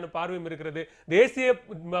மாதிரியான பார்வையும் இருக்கிறது. தேசிய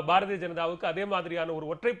பாரதிய ஜனதாவுக்கு அதே மாதிரியான ஒரு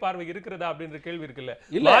ஒற்றை பார்வை இருக்கிறதா அப்படின்ற கேள்வி இருக்குல்ல.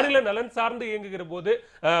 மாநில நலன் சார்ந்து இயங்குகிற போது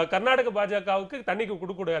கர்நாடக பாஜகவுக்கு தண்ணிக்கு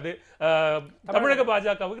கொடுக்கூடாது, தமிழக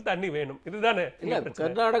பாஜகவுக்கு தண்ணி வேணும். இதுதானே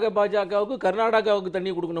கர்நாடக பாஜகவுக்கு கர்நாடகாவுக்கு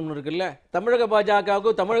தண்ணி கொடுக்கணும்னு இருக்குல்ல, தமிழக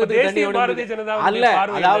பாஜகவுக்கு தமிழகத்துக்கு தண்ணி வேணும் அல்ல.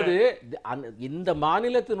 அதாவது இந்த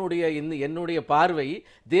மாநிலத்தினுடைய என்னுடைய பார்வை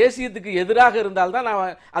தேசியத்துக்கு எதிராக இருந்தால்தான்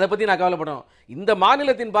நான் அதை பத்தி நான் கவலைப்படணும். இந்த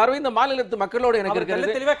மாநிலத்தின் பார்வை இந்த மாநிலத்து மக்களோட எனக்கு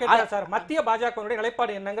இருக்கிறது. தெளிவா கேட்டார் சார். மத்திய பாஜகவுடைய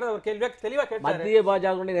நிலைப்பாடு என்னங்கறது ஒரு கேள்வியா தெளிவா கேட்டார். மத்திய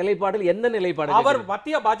பாஜகவுடைய நிலைப்பாடு எந்த நிலைப்பாடு? அவர்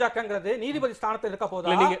மத்திய பாஜகங்கிறது நீதிபதி ஸ்தானத்தில் இருக்க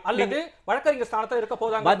போதா அல்லது வழக்கறிஞர் ஸ்தானத்தில் இருக்க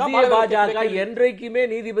போதா? மத்திய பாஜக என்றைக்குமே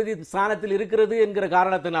நீதிபதி ஸ்தானத்தில் இருக்கிறது என்கிற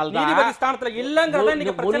காரணத்தினால் தான் நீதிபதி ஸ்தானத்தில் இல்லங்கறத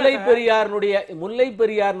நீங்க முல்லை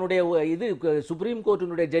பெரியாருடைய இது சுப்ரீம்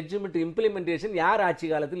கோர்ட்டினுடைய ஜட்ஜ்மென்ட் இம்ப்ளிமெண்டேஷன் யார் ஆட்சி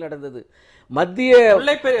காலத்தில் நடந்தது? மத்திய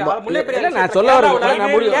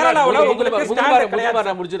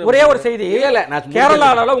ஒரே ஒரு செய்தி,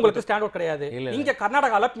 கேரளால உங்களுக்கு ஸ்டாண்ட் அவுட் கிடையாது, இங்க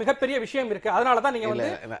கர்நாடகால மிகப்பெரிய விஷயம் இருக்கு. அதனால தான் நீங்க வந்து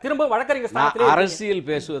திரும்ப வழக்கறிஞர் ஸ்தானத்தில் அரசியல்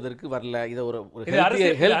பேசுவதற்கு வரல. இத ஒரு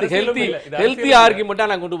ஹெல்தி ஆர்குமெண்டா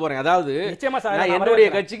நான் கொண்டு போறேன். அதாவது என்னுடைய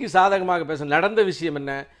கட்சிக்கு சாதகமாக பேச நடந்த விஷயம்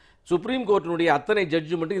என்ன? சுப்ரீம் கோர்ட்டினுடைய அத்தனை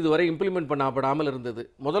ஜட்ஜ்மெண்ட் இதுவரை இம்ப்ளிமெண்ட் பண்ணப்படாமல் இருந்தது.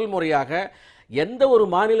 முதல் முறையாக எந்த ஒரு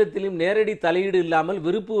மாநிலத்திலும் நேரடி தலையீடு இல்லாமல்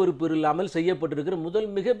விருப்பு வெறுப்பு இல்லாமல் செய்யப்பட்டிருக்கிற முதல்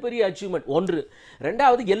மிகப்பெரிய அச்சீவ்மெண்ட் ஒன்று.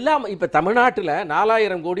 ரெண்டாவது, எல்லாம் இப்ப தமிழ்நாட்டில்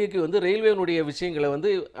 4000 கோடிக்கு வந்து ரயில்வேனுடைய விஷயங்களை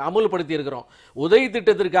வந்து அமுல்படுத்தி இருக்கிறோம். உதவி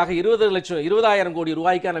திட்டத்திற்காக 20,000 கோடி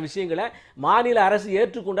ரூபாய்க்கான விஷயங்களை மாநில அரசு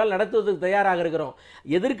ஏற்றுக்கொண்டால் நடத்துவதற்கு தயாராக இருக்கிறோம்.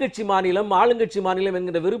 எதிர்க்கட்சி மாநிலம் ஆளுங்கட்சி மாநிலம்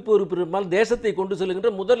என்கிற விருப்பு வெறுப்பு இருந்தால் தேசத்தை கொண்டு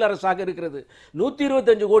செல்கின்ற முதல் அரசாக இருக்கிறது.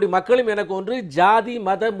 125 கோடி மக்களும் எனக்கு ஒன்று ஜாதி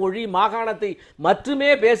மத மொழி மாகாணத்தை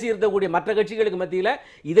மட்டுமே பேசியிருக்கக்கூடிய மற்ற கட்சிகள் மத்தியில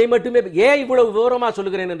இதை மட்டுமே ஏன் இவ்வளவு விவரமா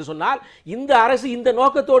சொல்லுகிறேன் என்று சொன்னால், இந்த அரசு இந்த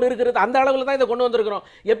நோக்கத்தோடு இருக்கிறது. அந்த அளவுல தான் இதை கொண்டு வந்திருக்கிறோம்.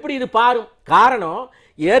 எப்படி இது பாரும் காரணம்,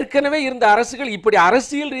 ஏற்கனவே இருந்த அரசுகள் இப்படி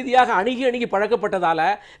அரசியல் ரீதியாக அணுகி பழக்கப்பட்டதால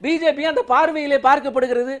பிஜேபி அந்த பார்வையிலே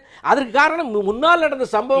பார்க்கப்படுகிறது. அதற்கு காரணம் முன்னால் நடந்த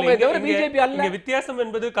சம்பவங்களை தவிர பிஜேபி அல்ல. வித்தியாசம்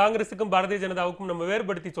என்பது காங்கிரசுக்கும் பாரதிய ஜனதாவுக்கும் நம்ம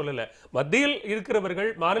வேறுபடுத்தி சொல்லல. மத்தியில்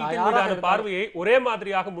இருக்கிறவர்கள் மாநிலத்தின் மீதான பார்வையை ஒரே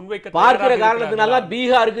மாதிரியாக முன்வைக்க பார்க்கிற காரணத்தினால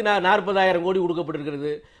பீகாருக்கு 40,000 கோடி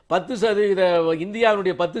கொடுக்கப்பட்டிருக்கிறது. 10%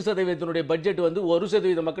 இந்தியாவுடைய 10% பட்ஜெட் வந்து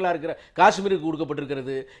 1% மக்களா இருக்கிற காஷ்மீருக்கு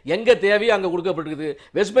கொடுக்கப்பட்டிருக்கிறது. எங்க தேவையோ அங்க கொடுக்கப்பட்டிருக்கிறது.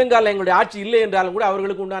 வெஸ்ட் பெங்கால் எங்களுடைய ஆட்சி இல்லை என்றாலும் கூட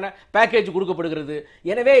அவர்களுக்கு உண்டான பேக்கேஜ் கொடுக்கப்படுகிறது.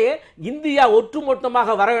 எனவே இந்தியா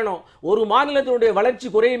ஒட்டுமொத்தமாக வரணும். ஒரு மாநிலத்தினுடைய வளர்ச்சி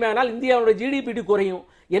குறையுமானால் இந்தியாவுடைய ஜிடிபி குறையும்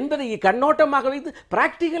என்பதை கண்ணோட்டமாக வைத்து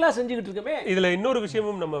பிராக்டிகலா செஞ்சுக்கிட்டு இருக்கமே. இதுல இன்னொரு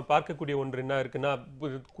விஷயமும் நம்ம பார்க்கக்கூடிய ஒன்று என்ன இருக்குன்னா,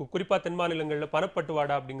 குறிப்பா தென் மாநிலங்கள்ல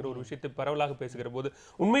பணப்பட்டுவாடா அப்படிங்கிற ஒரு விஷயத்தை பரவலாக பேசுகிற போது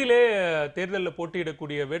உண்மையிலே தேர்தலில்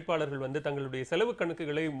போட்டியிடக்கூடிய வேட்பாளர்கள் வந்து தங்களுடைய செலவு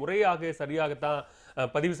கணக்குகளை முறையாக சரியாகத்தான்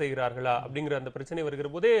பதிவு செய்கிறார்களா அப்படிங்கிற அந்த பிரச்சனை வருகிற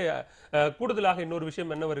போதே கூடுதலாக இன்னொரு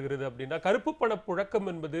விஷயம் என்ன வருகிறது அப்படின்னா, கருப்பு பண புழக்கம்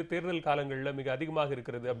என்பது தேர்தல் காலங்களில் மிக அதிகமாக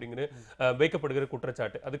இருக்கிறது அப்படிங்கிற வைக்கப்படுகிற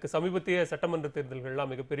குற்றச்சாட்டு. அதுக்கு சமீபத்திய சட்டமன்ற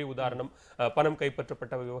தேர்தல்கள்லாம் மிகப்பெரிய உதாரணம். பணம்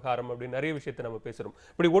கைப்பற்றப்பட்ட விவகாரம் அப்படின்னு நிறைய விஷயத்தை நம்ம பேசுறோம்.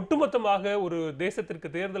 இப்படி ஒட்டுமொத்தமாக ஒரு தேசத்திற்கு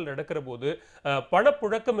தேர்தல் நடக்கிற போது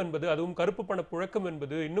பணப்புழக்கம் என்பது, அதுவும் கருப்பு பண புழக்கம்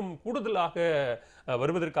என்பது இன்னும் கூடுதலாக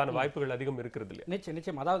வருவதற்கான வாய்ப்புகள் அதிகம் இருக்கிறது இல்லையா?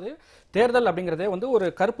 நிச்சயம். அதாவது தேர்தல் அப்படிங்கிறதே வந்து ஒரு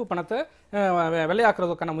கருப்பு பணத்தை வெள்ளை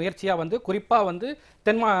வெள்ளையாக்குறதுக்கான முயற்சியா வந்து குறிப்பா வந்து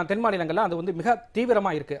தென் மாநிலங்கள்ல அது வந்து மிக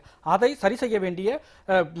தீவிரமா இருக்கு. அதை சரி செய்ய வேண்டிய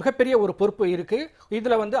மிகப்பெரிய ஒரு பொறுப்பு இருக்கு.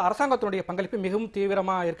 இதுல வந்து அரசாங்கத்தினுடைய பங்களிப்பு மிகவும்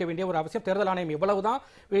தீவிரமா இருக்க வேண்டிய ஒரு அவசியம். தேர்தல் ஆணையம் எவ்வளவுதான்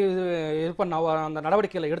இது பண்ண அந்த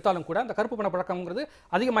நடவடிக்கைகளை எடுத்தாலும் கூட அந்த கருப்பு பண பழக்கம்ங்கிறது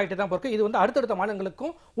அதிகமாயிட்டே தான் இருக்கு. இது வந்து அடுத்தடுத்த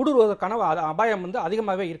மாநிலங்களுக்கும் ஊடுருவதற்கான அபாயம் வந்து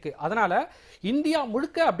அதிகமாகவே இருக்கு. அதனால இந்தியா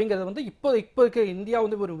முழுக்க அப்படிங்கிறது வந்து இப்போ இந்தியா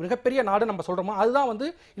வந்து ஒரு மிகப்பெரிய நாடு நம்ம சொல்றோமோ அதுதான் வந்து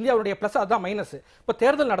இந்தியாவுடைய பிளஸ், அதுதான் மைனஸ். இப்போ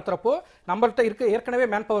தேர்தல் நடத்துறப்போ நம்மள்ட்ட ஏற்கனவே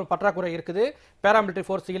மேன் பவர் பற்றாக்குறை இருக்குது. பேராமிலிட்டரி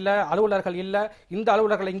ஃபோர்ஸ் இல்ல, அலுவலர்கள் இல்ல, இந்த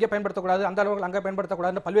அலுவலர்களை இங்கே பயன்படுத்தக்கூடாது, அந்த அலுவலர்கள் அங்கே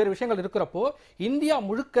பயன்படுத்தக்கூடாது, பல்வேறு விஷயங்கள் இருக்கிறப்போ இந்தியா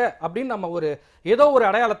முழுக்க அப்படின்னு நம்ம ஏதோ ஒரு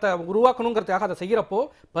அடையாளத்தை உருவாக்கணுங்கிறதுக்காக அதை செய்யறப்போ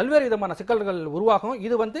பல்வேறு விதமான சிக்கல்கள் உருவாகும்.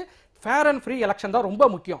 இது வந்து ஃபேர் அண்ட் ஃப்ரீ எலெக்ஷன் தான் ரொம்ப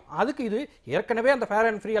முக்கியம். அதுக்கு இது ஏற்கனவே அந்த ஃபேர்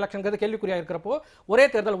அண்ட் ஃப்ரீ எலெக்ஷன் கேள்விக்குறியா இருக்கிறப்போ ஒரே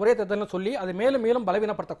தேர்தல் சொல்லி அதை மேலும் மேலும்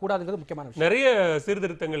பலவீனப்படுத்தக்கூடாதுங்கிறது முக்கியமான விஷயம். நிறைய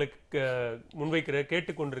சீர்திருத்தங்களுக்கு முன்வைக்கிற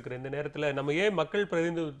கேட்டுக்கொண்டிருக்கிற இந்த நேரத்தில் நம்ம ஏன் மக்கள்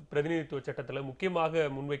பிரதிநிதித்துவ சட்டத்தில் முக்கியமாக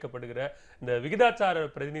முன்வைக்கப்படுகிற இந்த விகிதாச்சார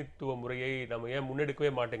பிரதிநிதித்துவ முறையை நம்ம ஏன்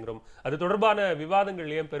முன்னெடுக்கவே மாட்டேங்கிறோம்? அது தொடர்பான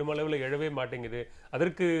விவாதங்கள் ஏன் பெருமளவில் எழவே மாட்டேங்குது?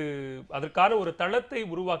 அதற்கான ஒரு தளத்தை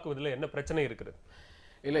உருவாக்குவதில் என்ன பிரச்சனை இருக்கிறது?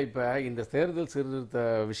 இல்லை, இப்போ இந்த தேர்தல் சீர்திருத்த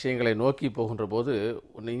விஷயங்களை நோக்கி போகின்ற போது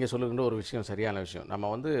நீங்கள் சொல்லுகின்ற ஒரு விஷயம் சரியான விஷயம். நம்ம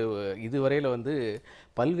வந்து இதுவரையில் வந்து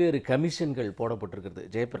பல்வேறு கமிஷன்கள் போடப்பட்டிருக்கிறது.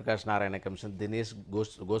 ஜெயபிரகாஷ் நாராயண கமிஷன், தினேஷ்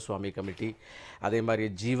கோஸ்வாமி கமிட்டி, அதே மாதிரி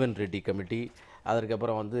ஜீவன் ரெட்டி கமிட்டி,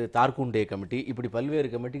 அதற்கப்புறம் வந்து தார்குண்டே கமிட்டி, இப்படி பல்வேறு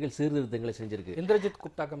கமிட்டிகள் சீர்திருத்தங்களை செஞ்சிருக்கு. இந்திரஜித்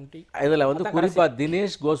குப்தா கமிட்டி, இதில் வந்து குறிப்பாக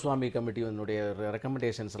தினேஷ் கோஸ்வாமி கமிட்டியினுடைய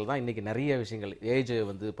ரெக்கமெண்டேஷன்ஸில் தான் இன்றைக்கி நிறைய விஷயங்கள். ஏஜ்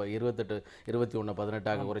வந்து இப்போ 21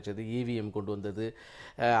 18 குறைச்சது, இவிஎம் கொண்டு வந்தது,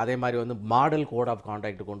 அதே மாதிரி வந்து மாடல் கோட் ஆஃப்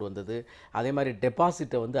கான்டாக்ட் கொண்டு வந்தது, அதே மாதிரி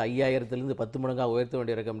டெபாசிட்டை வந்து 5000லேருந்து 10 மடங்காக உயர்த்த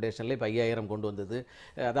வேண்டிய ரெக்கமெண்டேஷனில் இப்போ 5000 கொண்டு வந்தது.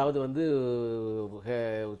 அதாவது வந்து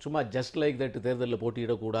சும்மா ஜஸ்ட் லைக் தட் தேர்தலில்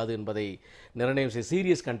போட்டியிடக்கூடாது என்பதை நிர்ணயம் செய்ய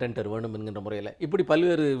சீரியஸ் கண்டென்டர் வேணும் என்கின்ற முறையில் இப்படி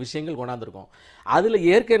பல்வேறு விஷயங்கள் கொண்டாந்துருக்கோம். அதில்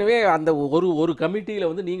ஏற்கனவே அந்த ஒரு கமிட்டியில்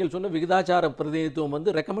வந்து நீங்கள் சொன்ன விகிதாச்சார பிரதிநிதித்துவம்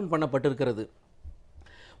வந்து ரெக்கமெண்ட் பண்ணப்பட்டிருக்கிறது.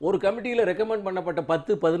 ஒரு கமிட்டியில் ரெக்கமெண்ட் பண்ணப்பட்ட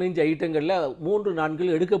 10-15 ஐட்டங்களில்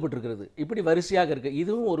 3-4 எடுக்கப்பட்டிருக்கிறது. இப்படி வரிசையாக இருக்குது.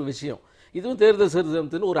 இதுவும் ஒரு விஷயம். இதுவும் தேர்தல்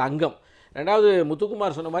சீர்திருத்தத்தின் ஒரு அங்கம். ரெண்டாவது,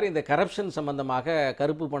 முத்துக்குமார் சொன்ன மாதிரி இந்த கரப்ஷன் சம்பந்தமாக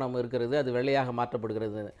கருப்பு பணம் இருக்கிறது, அது வெள்ளையாக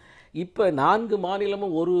மாற்றப்படுகிறது. இப்போ 4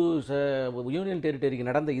 மாநிலமும் ஒரு யூனியன் டெரிட்டரிக்கு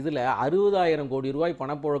நடந்த இதில் 60,000 கோடி ரூபாய்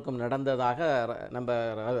பணப்புழக்கம் நடந்ததாக நம்ம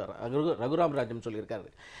ரகுராம் ராஜன் சொல்லியிருக்காரு,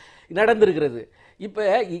 நடந்திருக்கிறது. இப்போ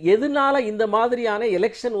எதனால இந்த மாதிரியான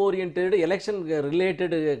எலெக்ஷன் ஓரியன்டு, எலெக்ஷன்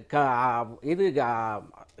ரிலேட்டடு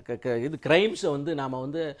இது கிரைம்ஸை வந்து நாம்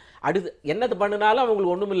வந்து அடுத்து என்னது பண்ணினாலும்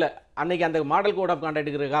அவங்களுக்கு ஒன்றும் இல்லை, அன்றைக்கி அந்த மாடல் கோட் ஆஃப் கான்டாக்ட்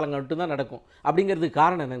இருக்கிற காலம் மட்டும்தான் நடக்கும். அப்படிங்கிறதுக்கு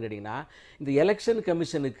காரணம் என்னன்னு கேட்டிங்கன்னா, இந்த எலெக்ஷன்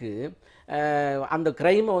கமிஷனுக்கு அந்த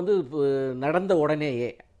கிரைமை வந்து நடந்த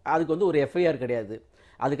உடனேயே அதுக்கு வந்து ஒரு எஃப்ஐஆர் கிடையாது.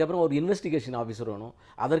 அதுக்கப்புறம் ஒரு இன்வெஸ்டிகேஷன் ஆஃபீஸர் வேணும்,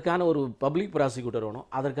 அதற்கான ஒரு பப்ளிக் ப்ராசிக்யூட்டர் வேணும்,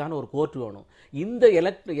 அதற்கான ஒரு கோர்ட் வேணும். இந்த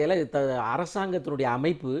அரசாங்கத்தினுடைய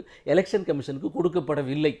அமைப்பு எலெக்ஷன் கமிஷனுக்கு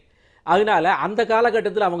கொடுக்கப்படவில்லை. அதனால அந்த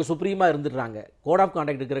காலகட்டத்தில் அவங்க சுப்ரீமாக இருந்துடுறாங்க. கோட் ஆஃப்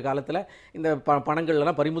கான்டாக்ட் இருக்கிற காலத்தில் இந்த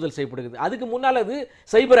பணங்கள்லாம் பறிமுதல் செய்யப்படுது. அதுக்கு முன்னால் அது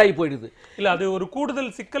சைபர் ஆகி போயிடுது. இல்லை, அது ஒரு கூடுதல்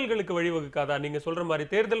சிக்கல்களுக்கு வழிவகுக்காதா? நீங்கள் சொல்கிற மாதிரி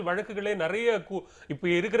தேர்தல் வழக்குகளே நிறைய இப்போ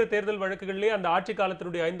இருக்கிற தேர்தல் வழக்குகள்லேயே அந்த ஆட்சி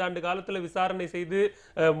காலத்தினுடைய 5 ஆண்டு காலத்தில் விசாரணை செய்து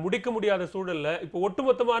முடிக்க முடியாத சூழல்ல இப்போ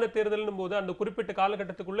ஒட்டுமொத்தமான தேர்தல்னும் போது அந்த குறிப்பிட்ட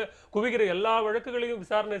காலகட்டத்துக்குள்ள குவிகிற எல்லா வழக்குகளையும்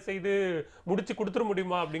விசாரணை செய்து முடிச்சு கொடுத்துட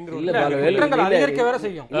முடியுமா அப்படிங்கிற அதிகரிக்க வேற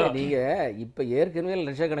செய்யும். நீங்கள் இப்போ ஏற்கனவே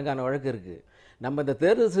லட்சக்கணக்கான வழக்கு இருக்கு. நம்ம இந்த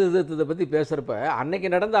தேர்தல் சீர்திருத்தத்தை பற்றி பேசுகிறப்ப அன்னைக்கு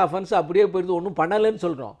நடந்த அஃபென்ஸ் அப்படியே போயிடுது, ஒன்றும் பண்ணலைன்னு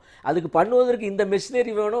சொல்கிறோம். அதுக்கு பண்ணுவதற்கு இந்த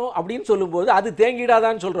மெஷினரி வேணும் அப்படின்னு சொல்லும்போது அது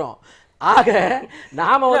தேங்கிடாதான்னு சொல்கிறோம். ஆக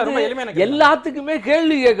நாம் வந்து எல்லாத்துக்குமே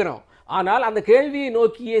கேள்வி கேட்குறோம். ஆனால் அந்த கேள்வியை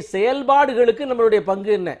நோக்கிய செயல்பாடுகளுக்கு நம்மளுடைய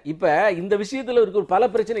பங்கு என்ன? இப்போ இந்த விஷயத்தில் இருக்கிற பல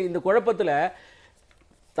பிரச்சனை. இந்த குழப்பத்தில்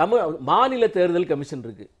மாநில தேர்தல் கமிஷன்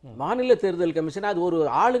இருக்கு. மாநில தேர்தல் கமிஷன் அது ஒரு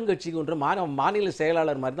ஆளுங்கட்சிக்கு ஒன்று மாநில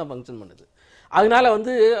செயலாளர் மாதிரி தான் ஃபங்க்ஷன் பண்ணுது. அதனால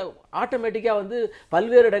வந்து ஆட்டோமேட்டிக்காக வந்து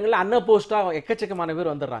பல்வேறு இடங்களில் அன்னபோஸ்டாக எக்கச்சக்கமான பேர்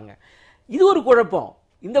வந்துடுறாங்க. இது ஒரு குழப்பம்.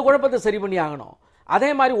 இந்த குழப்பத்தை சரி பண்ணி ஆகணும். அதே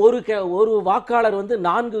மாதிரி ஒரு வாக்காளர் வந்து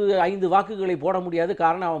 4-5 வாக்குகளை போட முடியாது,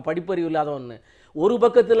 காரணம் அவன் படிப்பறிவு இல்லாதவன்னு. ஒரு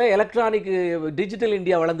பக்கத்தில் எலக்ட்ரானிக் டிஜிட்டல்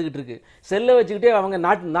இந்தியா வளர்ந்துக்கிட்டு இருக்கு, செல்லை வச்சுக்கிட்டே அவங்க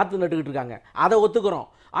நாற்று நட்டுக்கிட்டு இருக்காங்க. அதை ஒத்துக்கிறோம்.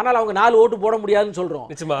 ஆனால் அவங்க 4 ஓட்டு போட முடியாதுன்னு சொல்றோம்.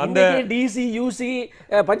 டிசி யூசி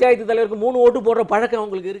பஞ்சாயத்து தலைவருக்கு 3 ஓட்டு போடுற பழக்கம்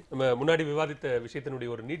அவங்களுக்கு இருக்கு. நம்ம முன்னாடி விவாதித்த விஷயத்தினுடைய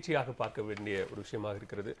ஒரு நீட்சியாக பார்க்க வேண்டிய ஒரு விஷயமாக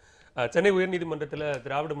இருக்கிறது. சென்னை உயர்நீதிமன்றத்தில்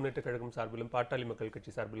திராவிட முன்னேற்ற கழகம் சார்பிலும் பாட்டாளி மக்கள்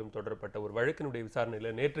கட்சி சார்பிலும் தொடரப்பட்ட ஒரு வழக்கினுடைய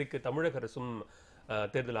விசாரணையில் நேற்றைக்கு தமிழக அரசும்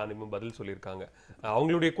தேர்தல் ஆணையமும் பதில் சொல்லியிருக்காங்க.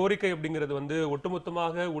 அவங்களுடைய கோரிக்கை அப்படிங்கிறது வந்து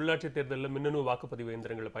ஒட்டுமொத்தமாக உள்ளாட்சி தேர்தலில் மின்னணு வாக்குப்பதிவு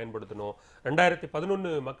இயந்திரங்களை பயன்படுத்தணும்.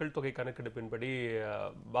 2011 மக்கள் தொகை கணக்கெடுப்பின்படி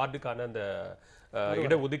வார்டுக்கான அந்த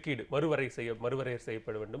ஒதுக்கீடு மறுவரை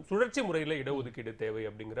செய்யப்பட வேண்டும், சுழற்சி முறையில் இடஒதுக்கீடு தேவை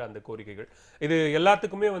அப்படிங்கிற அந்த கோரிக்கைகள். இது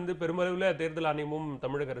எல்லாத்துக்குமே வந்து பெருமளவில் தேர்தல் ஆணையமும்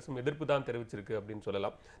தமிழக அரசும் எதிர்ப்பு தான் தெரிவிச்சிருக்கு அப்படின்னு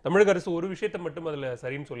சொல்லலாம். தமிழக அரசு ஒரு விஷயத்தை மட்டும் அதுல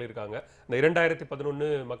சரின்னு சொல்லியிருக்காங்க. இந்த 2011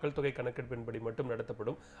 மக்கள் தொகை கணக்கெடுப்பின்படி மட்டும்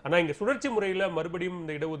நடத்தப்படும். ஆனா இங்க சுழற்சி முறையில மறுபடியும்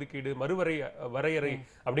இந்த இடஒதுக்கீடு வரையறை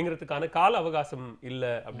அப்படிங்கிறதுக்கான கால அவகாசம் இல்ல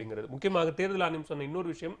அப்படிங்கிறது. முக்கியமாக தேர்தல் ஆணையம் சொன்ன இன்னொரு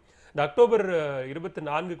விஷயம், இந்த அக்டோபர்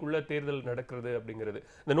 24க்குள்ள தேர்தல் நடக்கிறது அப்படிங்கிறது.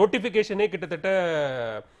 இந்த நோட்டிபிகேஷனே கிட்டத்தட்ட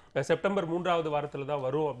செப்டம்பர் 3வது வாரத்துல தான்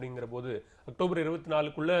வரும் அப்படிங்கிற போது அக்டோபர்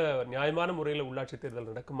 24க்குள்ள நியாயமான முறையில் உள்ளாட்சி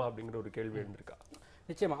தேர்தல் நடக்குமா அப்படிங்கிற ஒரு கேள்வி எழுந்திருக்கா?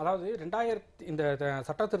 நிச்சயமா. அதாவது இந்த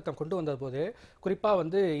சட்ட திருத்தம் கொண்டு வந்த போது குறிப்பாக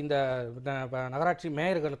வந்து இந்த நகராட்சி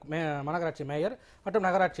மேயர்களுக்கு மாநகராட்சி மேயர் மற்றும்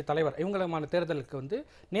நகராட்சி தலைவர் இவங்களுமான தேர்தலுக்கு வந்து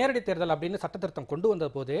நேரடி தேர்தல் அப்படின்னு சட்ட திருத்தம் கொண்டு வந்த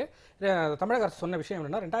போது தமிழக அரசு சொன்ன விஷயம்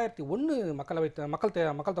என்னன்னா 2001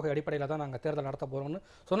 மக்கள் தொகை அடிப்படையில் தான் நாங்கள் தேர்தல் நடத்த போகிறோம்னு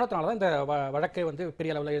சொன்னதுனால தான் இந்த வழக்கே வந்து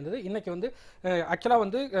பெரிய அளவில் இருந்தது. இன்னைக்கு வந்து ஆக்சுவலாக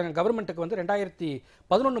வந்து கவர்மெண்ட்டுக்கு வந்து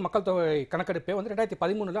 2011 மக்கள் தொகை கணக்கெடுப்பே வந்து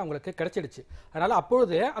 2013 அவங்களுக்கு கிடைச்சிடுச்சு. அதனால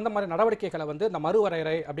அப்பொழுது அந்த மாதிரி நடவடிக்கைகளை வந்து இந்த மறுவரையறை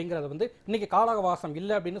அப்படிங்கிறது வந்து இன்னைக்கு கால அவகாசம்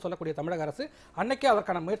இல்லை அப்படின்னு சொல்லக்கூடிய தமிழக அரசு அன்னைக்கே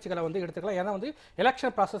அதற்கான முயற்சிகளை வந்து எடுத்துக்கலாம். ஏன்னா வந்து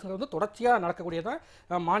எலெக்ஷன் ப்ராசஸ் வந்து தொடர்ச்சியாக நடக்கக்கூடியதான்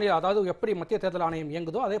மாநில, அதாவது எப்படி மத்திய தேர்தல் ஆணையம்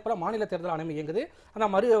இயங்குதோ அதே போல மாநில தேர்தல் ஆணையம் இயங்குது. அந்த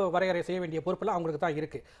மறு வரையறை செய்ய வேண்டிய பொறுப்பெல்லாம் அவங்களுக்கு தான்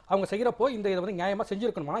இருக்கு. அவங்க செய்யறப்போ இதை வந்து நியாயமா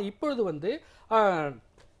செஞ்சிருக்கணும். ஆனால் இப்பொழுது வந்து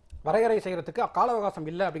வரையறை செய்யறதுக்கு கால அவகாசம்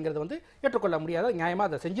இல்லை அப்படிங்கிறது வந்து ஏற்றுக்கொள்ள முடியாத, நியாயமாக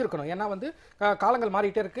அதை செஞ்சிருக்கணும். ஏன்னா வந்து காலங்கள்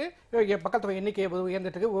மாறிட்டே இருக்கு, மக்கள் தொகை எண்ணிக்கை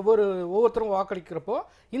உயர்ந்துட்டு இருக்கு, ஒவ்வொருத்தரும் வாக்களிக்கிறப்போ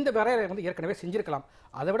இந்த வரையறை வந்து ஏற்கனவே செஞ்சிருக்கலாம்.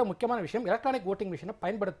 அதை விட முக்கியமான விஷயம், எலக்ட்ரானிக் ஓட்டிங் மிஷினை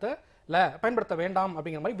பயன்படுத்த வேண்டாம்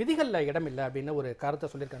அப்படிங்கிற மாதிரி விதிகளில் இடம் இல்லை அப்படின்னு ஒரு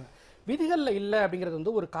கருத்தை சொல்லியிருக்காங்க. விதிகளில் இல்லை அப்படிங்கிறது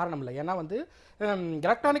வந்து ஒரு காரணம் இல்லை. ஏன்னா வந்து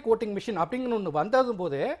எலக்ட்ரானிக் ஓட்டிங் மிஷின் அப்படிங்கிற ஒன்று வந்ததும்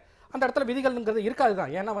போது அந்த இடத்துல விதிகள்ங்கிறது இருக்காது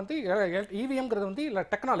தான். ஏன்னா வந்து இவிஎம்ங்கிறது வந்து இல்லை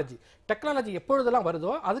டெக்னாலஜி எப்பொழுதெல்லாம்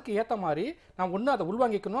வருதோ அதுக்கு ஏற்ற மாதிரி நான் ஒன்று அதை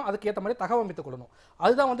உள்வாங்கிக்கணும், அதுக்கு ஏற்ற மாதிரி தகவமைத்துக் கொள்ளணும்.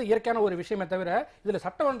 அதுதான் வந்து இயற்கையான ஒரு விஷயமே தவிர இதில்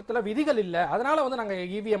சட்டமன்றத்தில் விதிகள் இல்லை அதனால வந்து நாங்கள்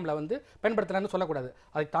இவிஎம்ல வந்து பயன்படுத்தலன்னு சொல்லக்கூடாது.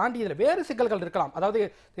 அதை தாண்டி இதில் வேறு சிக்கல்கள் இருக்கலாம். அதாவது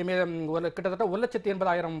கிட்டத்தட்ட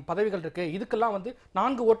 1,80,000 பதவிகள் இருக்கு, இதுக்கெல்லாம் வந்து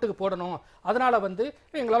 4 ஓட்டுக்கு போடணும், அதனால வந்து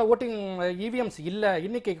எங்களால் ஓட்டிங் இவிஎம்ஸ் இல்லை,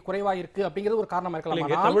 எண்ணிக்கை குறைவா இருக்கு அப்படிங்கிறது ஒரு காரணமா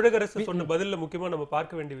இருக்கலாம். தமிழக அரசு சொன்ன பதில்ல முக்கியமா நம்ம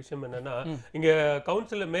பார்க்க வேண்டிய விஷயம் என்னன்னா, இங்க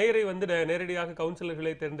கவுன்சிலர் மேயரை வந்து நேரடியாக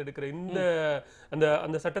கவுன்சிலர்களை தேர்ந்தெடுக்கிற இந்த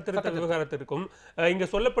அந்த சட்டத்திருத்த விவகாரத்திற்கும் இங்க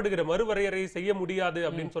சொல்லப்படுகிற மறுவரையறை செய்ய முடியாது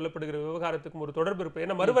அப்படின்னு சொல்லப்படுகிற விவகாரத்துக்கும் ஒரு தொடர்பு இருக்கு.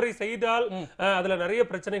 ஏன்னா மறுவரை செய்தால் அதுல நிறைய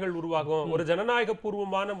பிரச்சனைகள் உருவாகும், ஒரு ஜனநாயக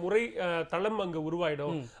பூர்வமான முறை தளம் அங்கு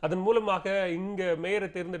உருவாயிடும், அதன் மூலமாக இங்க மேயரை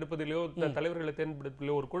தேர்ந்தெடுப்பதிலோ தலைவர்களை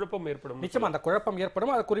தேர்ந்தெடுப்பதிலோ ஒரு குழப்பம் ஏற்படும். நிச்சயமா அந்த குழப்பம்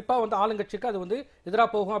ஏற்படும். அது குறிப்பா வந்து ஆளுங்கட்சிக்கு அது வந்து எதிராக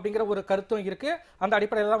போகும் அப்படிங்கிற ஒரு கருத்தும் இருக்கு. அந்த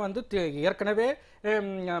அடிப்படையில் தான் வந்து ஏற்கனவே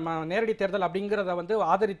நேரடி தேர்தல் அப்படிங்கிறத வந்து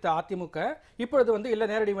ஆதரித்த அதிமுக இப்பொழுது வந்து இல்ல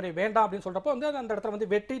நேரடி முறை வேண்டாம் அப்படின்னு சொல்றப்போ வந்து அந்த இடத்துல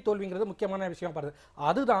வந்து வெற்றி தோல்விங்கிறது முக்கியமான விஷயம் பாருது.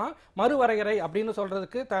 அதுதான் மறுவரையறை அப்படின்னு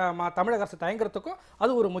சொல்றதுக்கு தமிழக அரசு தயங்குறதுக்கும்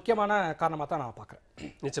அது ஒரு முக்கியமான காரணமா தான் நான் பார்க்கிறேன்.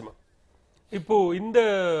 நிச்சயமா இப்போ இந்த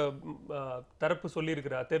தரப்பு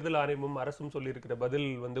சொல்லியிருக்கிற தேர்தல் ஆணையமும் அரசும் சொல்லியிருக்கிற பதில்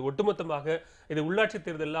வந்து ஒட்டுமொத்தமாக இது உள்ளாட்சி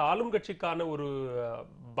தேர்தலில் ஆளும் கட்சிக்கான ஒரு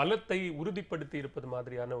பலத்தை உறுதிப்படுத்தி இருப்பது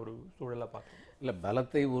மாதிரியான ஒரு சூழலா பார்க்கணும். இல்லை,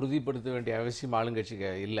 பலத்தை உறுதிப்படுத்த வேண்டிய அவசியம்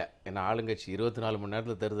ஆளுங்கட்சிக்கு இல்லை. ஏன்னா ஆளுங்கட்சி 24 மணி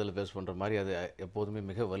நேரத்தில் தேர்தலை பேஸ் பண்ணுற மாதிரி அது எப்போதுமே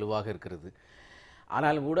மிக வலுவாக இருக்கிறது.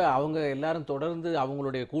 ஆனாலும் கூட அவங்க எல்லாரும் தொடர்ந்து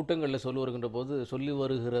அவங்களுடைய கூட்டங்களில் சொல்லி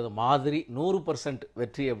வருகிற மாதிரி 100%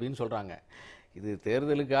 வெற்றி அப்படின்னு சொல்கிறாங்க. இது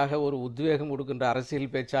தேர்தலுக்காக ஒரு உத்வேகம் கொடுக்கின்ற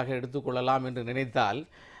அரசியல் பேச்சாக எடுத்துக்கொள்ளலாம் என்று நினைத்தால்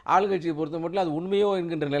ஆளுங்கட்சியை பொறுத்த மட்டும் அது உண்மையோ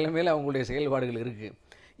என்கின்ற நிலைமையில் அவங்களுடைய செயல்பாடுகள் இருக்குது.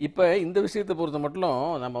 இப்போ இந்த விஷயத்தை பொறுத்த மட்டும்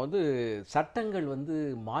நம்ம வந்து சட்டங்கள் வந்து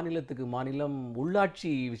மாநிலத்துக்கு மாநிலம்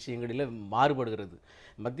உள்ளாட்சி விஷயங்களில் மாறுபடுகிறது.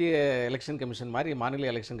 மத்திய எலெக்ஷன் கமிஷன் மாதிரி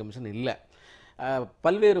மாநில எலெக்ஷன் கமிஷன் இல்லை.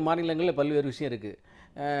 பல்வேறு மாநிலங்களில் பல்வேறு விஷயம் இருக்குது.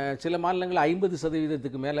 சில மாநிலங்களில்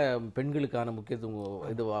 50% மேலே பெண்களுக்கான முக்கியத்துவம்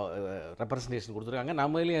இது ரெப்ரசன்டேஷன் கொடுத்துருக்காங்க.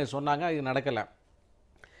 நம்மளையும் சொன்னாங்க, இது நடக்கலை.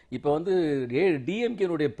 இப்போ வந்து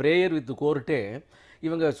டிஎம்கேனுடைய ப்ரேயர் வித் கோர்ட்டே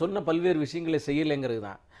இவங்க சொன்ன பல்வேறு விஷயங்களை செய்யலைங்கிறது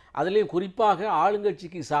தான். அதுலேயும் குறிப்பாக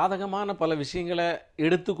ஆளுங்கட்சிக்கு சாதகமான பல விஷயங்களை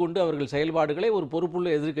எடுத்துக்கொண்டு அவர்கள் செயல்பாடுகளை ஒரு பொறுப்புள்ள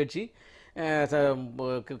எதிர்க்கட்சி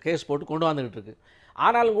கேஸ் போட்டு கொண்டு வந்துக்கிட்டு இருக்கு.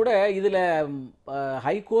 ஆனாலும் கூட இதில்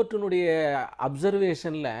ஹைகோர்ட்டினுடைய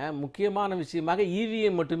அப்சர்வேஷனில் முக்கியமான விஷயமாக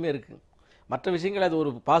இவிஎம் மட்டுமே இருக்குது. மற்ற விஷயங்கள் அது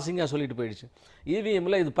ஒரு பாசிங்காக சொல்லிட்டு போயிடுச்சு.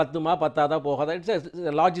 இவிஎம்மில் இது 10மா 10ஆதா போகாதா,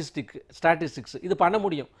 இட்ஸ் ஸ்டாட்டிஸ்டிக்ஸ். இது பண்ண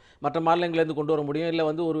முடியும், மற்ற மாநிலங்கள்லேருந்து கொண்டு வர முடியும். இல்லை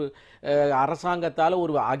வந்து ஒரு அரசாங்கத்தால்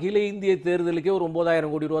ஒரு அகில இந்திய தேர்தலுக்கே ஒரு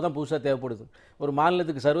 9,000 கோடி ரூபா தான் புதுசாக தேவைப்படுது. ஒரு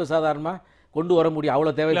மாநிலத்துக்கு சர்வசாதாரணமாக கொண்டு வர முடியும்,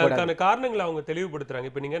 அவ்வளோ தேவைப்படாது. அதுக்கான காரணங்களை அவங்க தெளிவுபடுத்துறாங்க.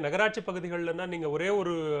 இப்போ நீங்க நகராட்சி பகுதிகள்னா நீங்க ஒரே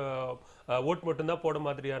ஒரு ஓட் மட்டும்தான் போட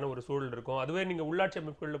மாதிரியான ஒரு சூழல் இருக்கும். அதுவே நீங்க உள்ளாட்சி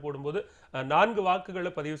அமைப்புகளில் போடும்போது 4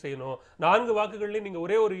 வாக்குகளை பதிவு செய்யணும். 4 வாக்குகள்லையும் நீங்க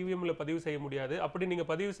ஒரே ஒரு இவிஎம்ல பதிவு செய்ய முடியாது. அப்படி நீங்க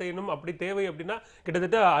பதிவு செய்யணும், அப்படி தேவை அப்படின்னா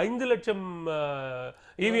கிட்டத்தட்ட 5 லட்சம்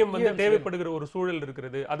இவிஎம் வந்து தேவைப்படுகிற ஒரு சூழல்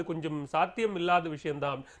இருக்கிறது. அது கொஞ்சம் சாத்தியம் இல்லாத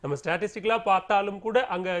விஷயம்தான். நம்ம ஸ்டாட்டிஸ்டிக்கலா பார்த்தாலும் கூட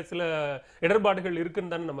அங்க சில இடர்பாடுகள்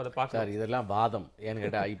இருக்குன்னு தானே நம்ம அதை பார்க்கலாம். சார் இதெல்லாம் வாதம். ஏன்னு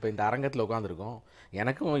கேட்டா இப்போ இந்த அரங்கத்தில் உட்காந்துருக்கோம்,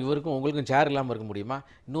 எனக்கும் இவருக்கும் உங்களுக்கும் சேர் இல்லாமல் இருக்க முடியுமா?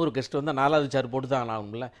 இன்னொரு கெஸ்ட் வந்தால் 4வது சேர் போட்டு தான்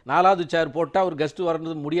ஆகணும்ல. 4வது சேர் போட்டால் ஒரு கெஸ்ட்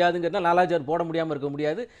வரது முடியாதுங்கிறதா 4வது சேர் போட முடியாமல் இருக்க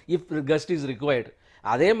முடியாது இஃப் கெஸ்ட் இஸ் ரிக்வயர்டு.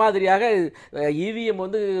 அதே மாதிரியாக இவிஎம்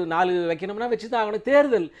வந்து 4 வைக்கணும்னா வச்சு தான் ஆகணும்.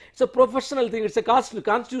 தேர்தல் it's a professional thing, it's a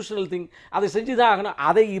constitutional thing. அதை செஞ்சு தான் ஆகணும்.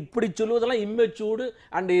 அதை இப்படி சொல்லுவதெல்லாம் இம்மெச்சூர்டு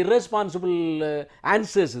அண்ட் irresponsible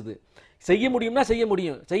ஆன்சர்ஸ். இது செய்ய முடியும்னா செய்ய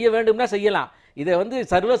முடியும், செய்ய வேண்டும்னா செய்யலாம். இதை வந்து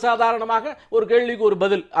சர்வசாதாரணமாக ஒரு கேள்விக்கு ஒரு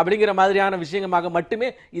பதில் அப்படிங்கிற மாதிரியான விஷயமாக மட்டுமே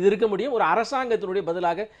இது இருக்க முடியும். ஒரு அரசாங்கத்தினுடைய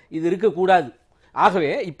பதிலாக இது இருக்கக்கூடாது.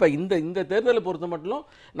 ஆகவே இப்போ இந்த தேர்தலை பொறுத்த மட்டும்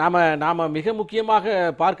நாம் மிக முக்கியமாக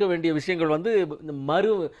பார்க்க வேண்டிய விஷயங்கள் வந்து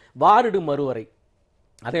வார்டு மறுவரை,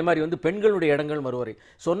 அதே மாதிரி வந்து பெண்களுடைய இடங்கள் மறுவரை,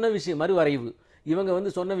 சொன்ன விஷயம் மறுவரைவு. இவங்க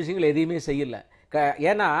வந்து சொன்ன விஷயங்கள் எதையுமே செய்யலை.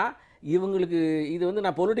 ஏன்னா இவங்களுக்கு இது வந்து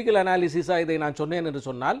நான் பொலிட்டிக்கல் அனாலிசிஸாக இதை நான் சொன்னேன் என்று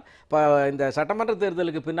சொன்னால், இப்போ இந்த சட்டமன்ற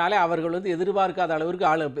தேர்தலுக்கு பின்னாலே அவர்கள் வந்து எதிர்பார்க்காத அளவிற்கு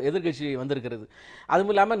எதிர்க்கட்சி வந்திருக்கிறது.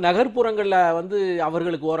 அதுவும் இல்லாமல் நகர்ப்புறங்களில் வந்து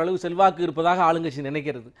அவர்களுக்கு ஓரளவு செல்வாக்கு இருப்பதாக ஆளுங்கட்சி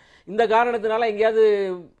நினைக்கிறது. இந்த காரணத்தினால எங்கேயாவது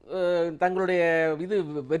தங்களுடைய இது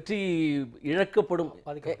வெற்றி இழக்கப்படும்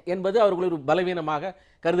என்பது அவர்கள் ஒரு பலவீனமாக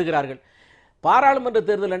கருதுகிறார்கள். பாராளுமன்ற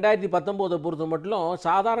தேர்தல் 2019 பொறுத்த மட்டும்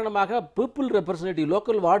சாதாரணமாக people representative,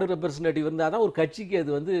 local ward representative இருந்தால் தான் ஒரு கட்சிக்கு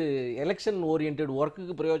அது வந்து எலெக்ஷன் ஓரியன்ட்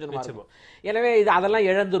ஒர்க்குக்கு பிரயோஜனமாக இருக்கும். எனவே அதெல்லாம்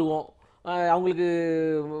இழந்துருவோம். அவங்களுக்கு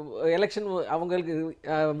எலெக்ஷன், அவங்களுக்கு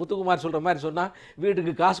முத்துக்குமார் சொல்கிற மாதிரி சொன்னால்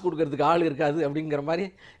வீட்டுக்கு காசு கொடுக்கறதுக்கு ஆள் இருக்காது அப்படிங்கிற மாதிரி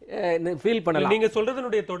ஃபீல் பண்ணலாம். நீங்க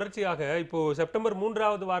சொல்றதனுடைய தொடர்ச்சியாக இப்போ செப்டம்பர்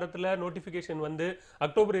 3வது வாரத்தில் நோட்டிஃபிகேஷன் வந்து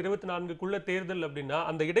அக்டோபர் 24க்குள்ள தேர்தல் அப்படின்னா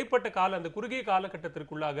அந்த இடைப்பட்ட கால, அந்த குறுகிய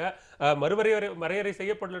காலகட்டத்திற்குள்ளாக மறுவரையறை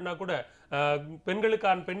செய்யப்படலைன்னா கூட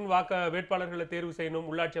பெண்களுக்கான பெண் வேட்பாளர்களை தேர்வு செய்யணும்,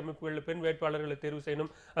 உள்ளாட்சி அமைப்புகளில் பெண் வேட்பாளர்களை தேர்வு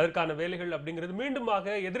செய்யணும், அதற்கான வேலைகள் அப்படிங்கிறது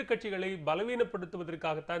மீண்டுமாக எதிர்க்கட்சிகளை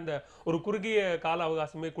பலவீனப்படுத்துவதற்காகத்தான் இந்த ஒரு குறுகிய கால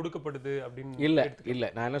அவகாசமே கொடுக்கப்படுது அப்படின்னு. இல்லை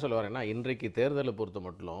நான் என்ன சொல்ல வரேன்னா, இன்றைக்கு தேர்தலை பொறுத்த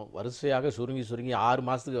மட்டும் வரிசையாக சுருங்கி 6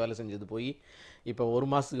 மாதத்துக்கு வேலை செஞ்சது போய் இப்போ 1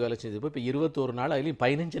 மாதத்துக்கு வேலை செஞ்சது போய் இப்போ 21 நாள், அதுலேயும்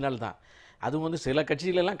 15 நாள் தான். அதுவும் வந்து சில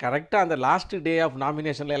கட்சிகளெல்லாம் கரெக்டாக அந்த last day of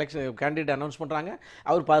நாமினேஷனில் election candidate announce பண்ணுறாங்க.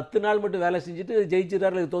 அவர் 10 நாள் மட்டும் வேலை செஞ்சுட்டு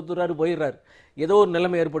ஜெயிச்சிடறாரு, தோத்துறாரு, போயிடுறாரு. ஏதோ ஒரு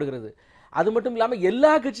நிலைமை ஏற்படுகிறது. அது மட்டும் இல்லாமல்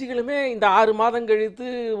எல்லா கட்சிகளுமே இந்த 6 மாதம் கழித்து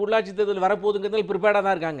உள்ளாட்சி தேர்தல் வரப்போகுதுங்கிறதுல ப்ரிப்பேர்டாக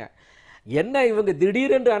தான் இருக்காங்க. என்ன இவங்க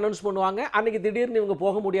திடீரென்று அனௌன்ஸ் பண்ணுவாங்க, அன்றைக்கி திடீர்னு இவங்க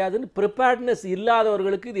போக முடியாதுன்னு ப்ரிப்பேர்ட்னஸ்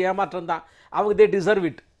இல்லாதவர்களுக்கு இது ஏமாற்றம் தான். அவங்க தே டிசர்வ்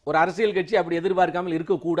இட். ஒரு அரசியல் கட்சி அப்படி எதிர்பார்க்காமல்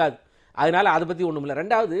இருக்கக்கூடாது. அதனால் அதை பற்றி ஒன்றும் இல்லை.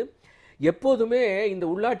 ரெண்டாவது, எப்போதுமே இந்த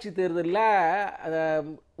உள்ளாட்சி தேர்தலில்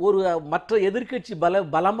ஒரு மற்ற எதிர்க்கட்சி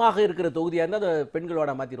பலமாக இருக்கிற தொகுதியாக இருந்தால் அதை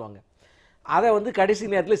பெண்களோட மாற்றிடுவாங்க. அதை வந்து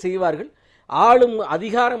கடைசி நேரத்தில் செய்வார்கள். ஆளும்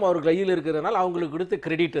அதிகாரம் அவர் கையில் இருக்கிறதுனால அவங்களுக்கு கொடுத்த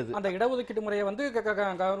கிரெடிட் அது. அந்த இடஒதுக்கீட்டு முறையை வந்து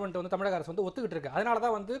கவர்மெண்ட் வந்து தமிழக அரசு வந்து ஒத்துக்கிட்டு இருக்கு. அதனால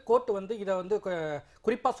தான் வந்து கோர்ட் வந்து இதை வந்து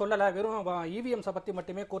குறிப்பாக சொல்லலை, வெறும் இவிஎம்ஸை பற்றி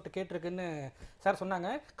மட்டுமே கோர்ட் கேட்டிருக்குன்னு சார்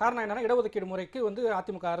சொன்னாங்க. காரணம் என்னன்னா, இடஒதுக்கீடு முறைக்கு வந்து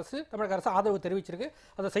அதிமுக அரசு, தமிழக அரசு ஆதரவு தெரிவிச்சிருக்கு.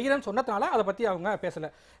 அதை செய்யறேன்னு சொன்னதுனால அதை பற்றி அவங்க பேசலை.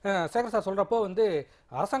 சேகர் சார் சொல்கிறப்போ வந்து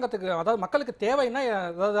அரசாங்கத்துக்கு, அதாவது மக்களுக்கு தேவைன்னா,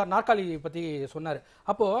 அதாவது நாற்காலி பற்றி சொன்னார்.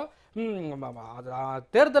 அப்போது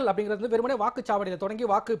தேர்தல் அப்படிங்கிறது வந்து வெறுமனே வாக்குச்சாவடியில் தொடங்கி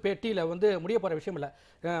வாக்கு பேட்டியில் வந்து முடிய போகிற விஷயம் இல்லை.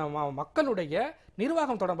 மக்களுடைய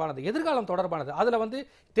நிர்வாகம் தொடர்பானது, எதிர்காலம் தொடர்பானது. அதில் வந்து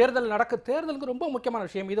தேர்தலுக்கு ரொம்ப முக்கியமான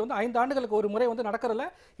விஷயம். இது வந்து 5 ஆண்டுகளுக்கு ஒரு முறை வந்து நடக்கிறதுல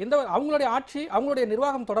அவங்களுடைய ஆட்சி, அவங்களுடைய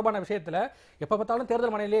நிர்வாகம் தொடர்பான விஷயத்தில் எப்போ பார்த்தாலும்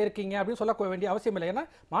தேர்தல் மனையிலே இருக்கீங்க அப்படின்னு சொல்ல வேண்டிய அவசியம் இல்லை. ஏன்னா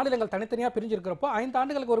மாநிலங்கள் தனித்தனியாக பிரிஞ்சிருக்கிறப்போ 5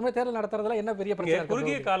 ஆண்டுகளுக்கு ஒரு முறை தேர்தல் நடத்துறதுல என்ன பெரிய பிரச்சனை?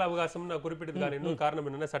 குறுகிய கால அவகாசம் நான் குறிப்பிட்டதுக்கான இன்னொரு காரணம்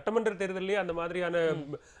என்னன்னா, சட்டமன்ற தேர்தலே அந்த மாதிரியான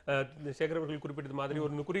சேகரவர்கள் குறிப்பிட்டது மாதிரி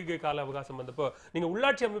ஒரு குறுகிய கால அவகாசம் வந்தப்போ நீங்க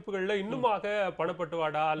உள்ளாட்சி அமைப்புகள்ல இன்னுமாக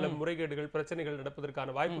பணப்பட்டுவாடா அல்ல முறைகேடுகள், பிரச்சனைகள் நடப்பதற்கான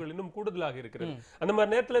வாய்ப்புகள் இன்னும் கூடுதலாக இருக்கிறது. அந்த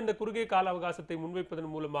மாதிரி நேரத்தில் இந்த குறுகிய கால அவகாசத்தை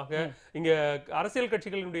முன்வைப்பதன் மூலமாக இங்க அரசியல்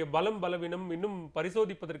கட்சிகளினுடைய பலவீனம் இன்னும்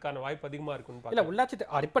பரிசோதிப்பதற்கான வாய்ப்பு அதிகமா இருக்கும். இல்ல, உள்ளாட்சி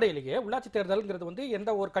அடிப்படையிலேயே உள்ளாட்சி தேர்தல்ங்கிறது வந்து எந்த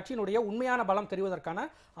ஒரு கட்சியினுடைய உண்மையான பலம் தெரிவதற்கான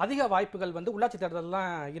அதிக வாய்ப்புகள் வந்து உள்ளாட்சி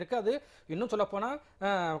தேர்தல்லாம் இருக்கு. அது இன்னும் சொல்ல போனா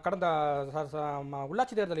கடந்த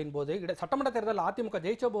உள்ளாட்சி தேர்தலின் போது, சட்டமன்ற தேர்தல் அதிமுக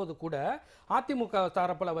ஜெயிச்ச போது கூட அதிமுக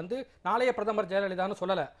தரப்புல வந்து நாளைய பிரதமர் ஜெயலலிதான்னு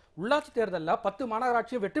சொல்லல. உள்ளாட்சி தேர்தலில் 10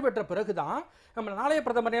 மாநகராட்சியும் வெற்றி பெற்ற பிறகுதான் நம்ம நாளைய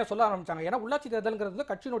பிரதமரே சொல்ல ஆரம்பிச்சாங்க. ஏன்னா உள்ளாட்சி தேர்தல்ங்கிறது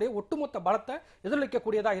கட்சியினுடைய ஒட்டுமொத்த பலத்தை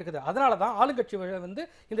எதிரொலிக்கக்கூடியதாக இருக்குது. அதனால தான் ஆளுங்கட்சி வந்து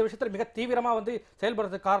இந்த விஷயத்தில் மிக தீவிரமாக வந்து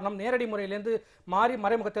செயல்படுறதுக்கு காரணம், நேரடி முறையிலேருந்து மாறி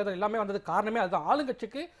மறைமுக தேர்தல் எல்லாமே வந்தது காரணமே அதுதான்.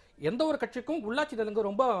 ஆளுங்கட்சிக்கு எந்த ஒரு கட்சிக்கும் உள்ளாட்சி தேர்தல்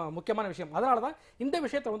ரொம்ப முக்கியமான விஷயம். அதனால தான் இந்த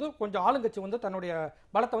விஷயத்தை வந்து கொஞ்சம் ஆளுங்கட்சி வந்து தன்னுடைய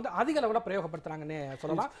பலத்தை வந்து அதிக அளவில் பிரயோகப்படுத்துறாங்கன்னு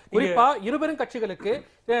சொல்லலாம். குறிப்பா இருபெரும் கட்சிகளுக்கு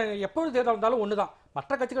எப்பொழுது தேர்தல் வந்தாலும் ஒண்ணுதான்,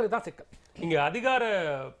 மற்ற கட்சிகளுக்கு தான் சிக்கல். இங்க அதிகார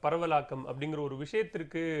பரவலாக்கம் அப்படிங்கிற ஒரு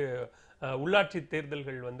விஷயத்திற்கு உள்ளாட்சி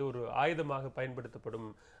தேர்தல்கள் வந்து ஒரு ஆயுதமாக பயன்படுத்தப்படும்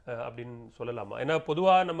அப்படின்னு சொல்லலாமா? ஏன்னா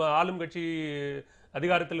பொதுவா நம்ம ஆளும் கட்சி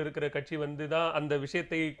அதிகாரத்தில் இருக்கிற கட்சி வந்து தான் அந்த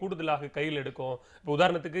விஷயத்தை கூடுதலாக கையில் எடுக்கும். இப்போ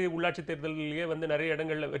உதாரணத்துக்கு உள்ளாட்சி தேர்தலிலேயே வந்து நிறைய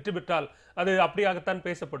இடங்கள்ல வெற்றி பெற்றால் அது அப்படியாகத்தான்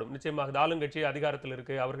பேசப்படும். நிச்சயமாக ஆளுங்கட்சி அதிகாரத்தில்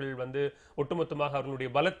இருக்கு, அவர்கள் வந்து ஒட்டுமொத்தமாக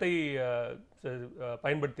அவர்களுடைய பலத்தை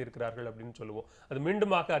பயன்படுத்தி இருக்கிறார்கள் அப்படின்னு சொல்லுவோம். அது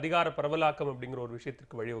மீண்டுமாக அதிகார பரவலாக்கம் அப்படிங்கிற ஒரு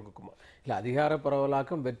விஷயத்திற்கு வழிவகுக்குமா? இல்லை, அதிகார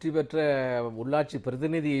பரவலாக்கம் வெற்றி பெற்ற உள்ளாட்சி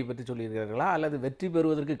பிரதிநிதியை பற்றி சொல்லியிருக்கிறார்களா, அல்லது வெற்றி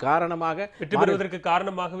பெறுவதற்கு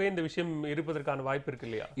காரணமாகவே இந்த விஷயம் இருப்பதற்கான வாய்ப்பு இருக்கு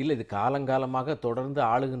இல்லையா? இல்லை, இது காலங்காலமாக தொடர்ந்து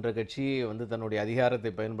ஆளுகின்ற கட்சி வந்து தன்னுடைய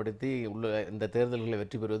அதிகாரத்தை பயன்படுத்தி இந்த தேர்தல்களை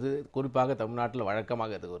வெற்றி பெறுவது குறிப்பாக தமிழ்நாட்டில்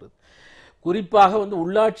வழக்கமாக இது வருது. குறிப்பாக வந்து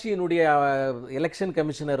உள்ளாட்சியினுடைய எலெக்ஷன்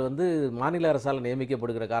கமிஷனர் வந்து மாநில அரசால்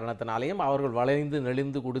நியமிக்கப்படுகிற காரணத்தினாலேயும் அவர்கள் வளைந்து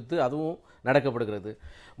நெளிந்து கொடுத்து அதுவும் நடக்கப்படுகிறது.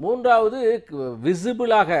 மூன்றாவது,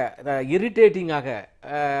 விசிபிளாக இரிட்டேட்டிங்காக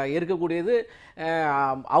இருக்கக்கூடியது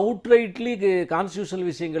அவுட்ரைட்லி கான்ஸ்டியூஷனல்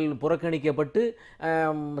விஷயங்கள் புறக்கணிக்கப்பட்டு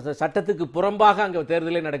சட்டத்துக்கு புறம்பாக அங்கே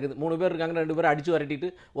தேர்தலே நடக்குது. 3 பேர் இருக்காங்க, 2 பேர் அடித்து வரட்டிட்டு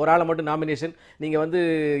ஒரு ஆளை மட்டும் நாமினேஷன். நீங்கள் வந்து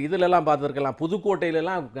இதிலெல்லாம் பார்த்துருக்கலாம்,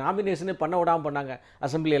 புதுக்கோட்டையிலலாம் நாமினேஷனே பண்ண விடாமல் பண்ணாங்க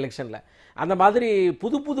அசம்பிளி எலெக்ஷனில். அந்த மாதிரி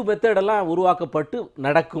புது புது மெத்தடெல்லாம் உருவாக்கப்பட்டு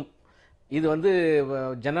நடக்கும். இது வந்து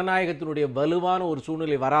ஜனநாயகத்தினுடைய வலுவான ஒரு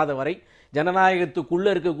சூழ்நிலை வராத வரை ஜனநாயகத்துக்குள்ளே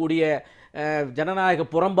இருக்கக்கூடிய ஜனநாயக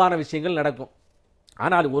புறம்பான விஷயங்கள் நடக்கும்.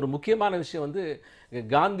 ஆனால் ஒரு முக்கியமான விஷயம் வந்து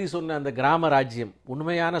காந்தி சொன்ன அந்த கிராம ராஜ்யம்,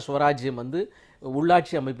 உண்மையான ஸ்வராஜ்யம் வந்து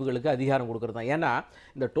உள்ளாட்சி அமைப்புகளுக்கு அதிகாரம் கொடுக்கறது தான். ஏன்னா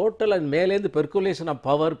இந்த டோட்டல் மேலேருந்து percolation of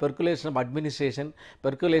power, percolation of administration,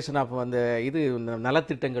 percolation of அந்த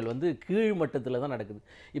நலத்திட்டங்கள் வந்து கீழ் மட்டத்தில் தான் நடக்குது.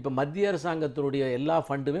 இப்போ மத்திய அரசாங்கத்தினுடைய எல்லா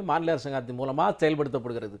ஃபண்டுமே மாநில அரசாங்கத்தின் மூலமாக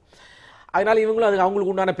செயல்படுத்தப்படுகிறது. அதனால் இவங்களும் அதுக்கு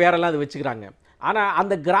அவங்களுக்கு உண்டான பேரெல்லாம் அது வச்சுக்கிறாங்க. ஆனால்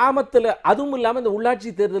அந்த கிராமத்தில் அதுவும் இல்லாமல் இந்த உள்ளாட்சி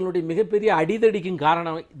தேர்தலுடைய மிகப்பெரிய அடிதடிக்கும்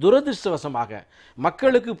காரணம் துரதிருஷ்டவசமாக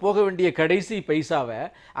மக்களுக்கு போக வேண்டிய கடைசி பைசாவை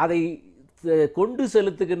அதை கொண்டு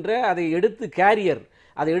செலுத்துகின்ற, அதை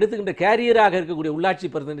எடுத்துக்கின்ற கேரியராக இருக்கக்கூடிய உள்ளாட்சி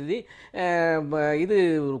பிரதிநிதி, இது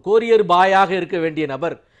கோரியர் பாயாக இருக்க வேண்டிய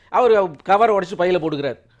நபர், அவர் கவரை உடைச்சு பையில்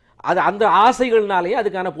போடுகிறார். அது அந்த ஆசைகள்னாலேயே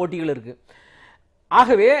அதுக்கான போட்டிகள் இருக்குது.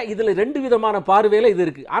 ஆகவே இதில் 2 விதமான பார்வையில் இது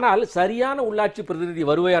இருக்குது. ஆனால் சரியான உள்ளாட்சி பிரதிநிதி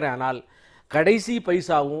வருவாரானால் கடைசி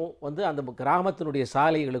பைசாவும் வந்து அந்த கிராமத்தினுடைய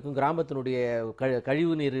சாலைகளுக்கும் கிராமத்தினுடைய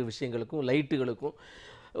கழிவு நீர் விஷயங்களுக்கும் லைட்டுகளுக்கும்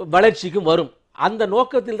வளர்ச்சிக்கும் வரும். அந்த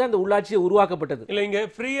நோக்கத்தில் தான் இந்த உள்ளாட்சியை உருவாக்கப்பட்டது. இல்லை, இங்கே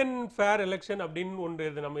ஃப்ரீ அண்ட் ஃபேர் எலெக்ஷன் அப்படின்னு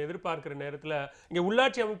ஒன்று நம்ம எதிர்பார்க்கிற நேரத்தில் இங்கே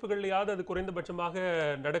உள்ளாட்சி அமைப்புகள்லையாவது அது குறைந்தபட்சமாக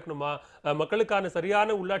நடக்கணுமா? மக்களுக்கான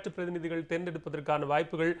சரியான உள்ளாட்சி பிரதிநிதிகள் தேர்ந்தெடுப்பதற்கான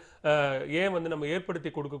வாய்ப்புகள் ஏன் வந்து நம்ம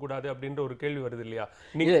ஏற்படுத்தி கொடுக்கக்கூடாது அப்படின்ற ஒரு கேள்வி வருது இல்லையா?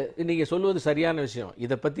 நீங்கள் சொல்வது சரியான விஷயம்.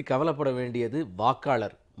 இதை பற்றி கவலைப்பட வேண்டியது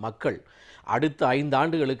வாக்காளர், மக்கள். அடுத்த 5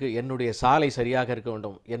 ஆண்டுகளுக்கு என்னுடைய சாலை சரியாக இருக்க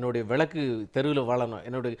வேண்டும், என்னுடைய விளக்கு தெருவில் வளரணும்,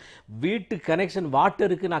 என்னுடைய வீட்டு கனெக்ஷன்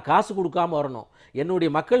வாட்டருக்கு நான் காசு கொடுக்காம வரணும், என்னுடைய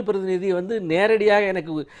மக்கள் பிரதிநிதி வந்து நேரடியாக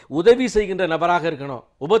எனக்கு உதவி செய்கின்ற நபராக இருக்கணும்,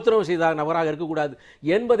 உபத்திரவம் செய்த நபராக இருக்கக்கூடாது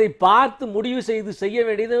என்பதை பார்த்து முடிவு செய்ய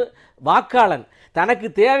வேண்டியது வாக்காளன். தனக்கு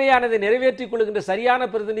தேவையானதை நிறைவேற்றிக் கொள்கின்ற சரியான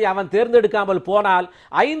பிரதிநிதி அவன் தேர்ந்தெடுக்காமல் போனால்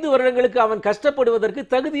 5 வருடங்களுக்கு அவன் கஷ்டப்படுவதற்கு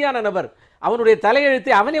தகுதியான நபர், அவனுடைய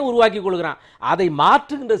தலையெழுத்தை அவனே உருவாக்கி கொள்கிறான். அதை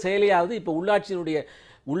மாற்றுகின்ற செயலையாவது இப்போ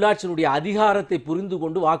உள்ளாட்சியினுடைய அதிகாரத்தை புரிந்து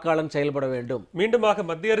கொண்டு வாக்காளன் செயல்பட வேண்டும். மீண்டுமாக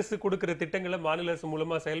மத்திய அரசு கொடுக்கிற திட்டங்களை மாநில அரசு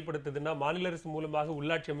மூலமா செயல்படுத்துதுன்னா மாநில அரசு மூலமாக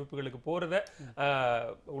உள்ளாட்சி அமைப்புகளுக்கு போறத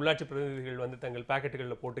உள்ளாட்சி பிரதிநிதிகள் வந்து தங்கள்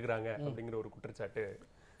பாக்கெட்டுகள்ல போட்டுக்கிறாங்க அப்படிங்கிற ஒரு குற்றச்சாட்டு.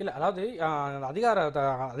 இல்லை, அதாவது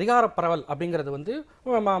அதிகார பரவல் அப்படிங்கிறது வந்து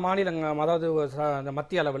அதாவது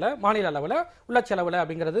மத்திய அளவில், மாநில அளவில், உள்ளாட்சி அளவில்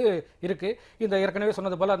அப்படிங்கிறது இருக்குது. இந்த ஏற்கனவே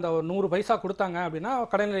சொன்னது போல் அந்த 100 பைசா கொடுத்தாங்க அப்படின்னா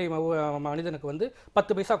கடைநிலை மனிதனுக்கு வந்து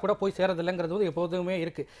 10 பைசா கூட போய் சேரதில்லைங்கிறது வந்து எப்போதுமே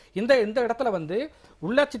இருக்குது. இந்த இடத்துல வந்து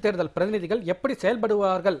உள்ளாட்சி தேர்தல் பிரதிநிதிகள் எப்படி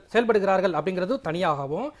செயல்படுகிறார்கள் அப்படிங்கிறது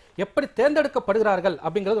தனியாகவும், எப்படி தேர்ந்தெடுக்கப்படுகிறார்கள்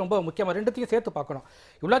அப்படிங்கிறது ரொம்ப முக்கியமாக, 2த்தையும் சேர்த்து பார்க்கணும்.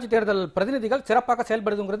 உள்ளாட்சி தேர்தல் பிரதிநிதிகள் சிறப்பாக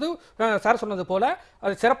செயல்படுதுங்கிறது சார் சொன்னது போல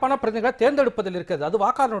சிறப்பான பிரதிநிதிகளை தேர்ந்தெடுப்பதில் இருக்கிறது, அது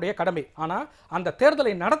வாக்காளருடைய கடமை. ஆனால் அந்த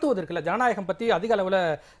தேர்தலை நடத்துவதற்குள்ள ஜனநாயகம் பற்றி அதிக அளவில்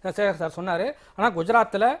சார் சொன்னார். ஆனால்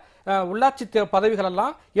குஜராத்தில் உள்ளாட்சி பதவிகள்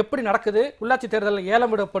எல்லாம் எப்படி நடக்குது, உள்ளாட்சி தேர்தலில்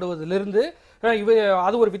ஏலம் விடப்படுவதிலிருந்து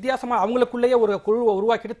அது ஒரு வித்தியாசமாக அவங்களுக்குள்ளேயே ஒரு குழுவை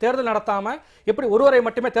உருவாக்கிட்டு தேர்தல் நடத்தாமல் எப்படி ஒருவரை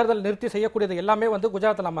மட்டுமே தேர்தல் நிறுத்தி செய்யக்கூடியது எல்லாமே வந்து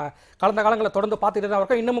குஜராத்தில் நம்ம கடந்த காலங்களில் தொடர்ந்து பார்த்துட்டு தான்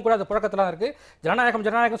இருக்கோம். இன்னமும் கூட அது புழக்கத்தில் இருக்குது.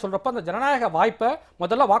 ஜனநாயகம் சொல்கிறப்ப அந்த ஜனநாயக வாய்ப்பை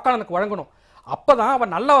முதல்ல வாக்காளனுக்கு வழங்கணும். அப்பதான்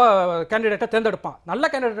அவன் நல்ல கேண்டிடேட்டை தேர்ந்தெடுப்பான். நல்ல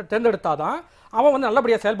கேண்டிடேட்டை தேர்ந்தெடுத்தாதான் அவன் வந்து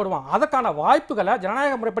நல்லபடியாக செயல்படுவான். அதற்கான வாய்ப்புகளை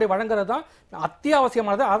ஜனநாயக முறைப்படி வழங்குறது தான்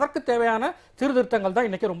அத்தியாவசியமானது. அதற்கு தேவையான சீர்திருத்தங்கள் தான்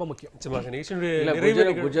இன்னைக்கு ரொம்ப முக்கியம்.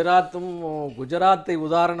 குஜராத்தை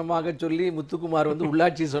உதாரணமாக சொல்லி முத்துக்குமார் வந்து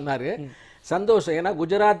உள்ளாட்சி சொன்னாரு. சந்தோஷம். ஏன்னா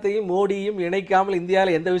குஜராத்தையும் மோடியும் இணைக்காமல்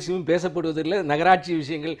இந்தியாவில் எந்த விஷயமும் பேசப்படுவதில்லை, நகராட்சி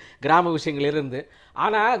விஷயங்கள் கிராம விஷயங்கள் இருந்து.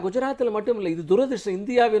 ஆனால் குஜராத்தில் மட்டும் இல்லை, இது துரதிர்ஷ்டம்.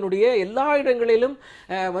 இந்தியாவினுடைய எல்லா இடங்களிலும்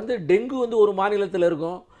வந்து டெங்கு வந்து ஒரு மாநிலத்தில்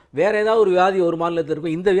இருக்கும், வேற ஏதாவது ஒரு வியாதி ஒரு மாநிலத்தில்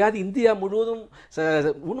இருக்கும். இந்த வியாதி இந்தியா முழுவதும்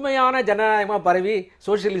உண்மையான ஜனநாயகமாக பரவி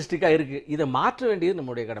சோசியலிஸ்டிக்காக இருக்குது. இதை மாற்ற வேண்டியது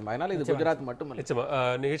நம்முடைய கடமை. அதனால் இது குஜராத் மட்டுமல்ல.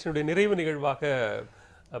 நிகழ்ச்சியினுடைய நிறைவு நிகழ்வாக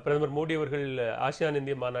பிரதமர் மோடி அவர்கள் ஆசியான்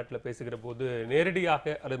இந்திய மாநாட்டில் பேசுகிற போது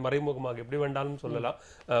நேரடியாக அல்லது மறைமுகமாக எப்படி வேண்டாலும் சொல்லலாம்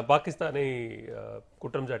பாகிஸ்தானை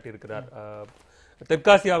குற்றம் சாட்டி இருக்கிறார்.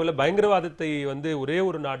 தெற்காசியாவில் பயங்கரவாதத்தை வந்து ஒரே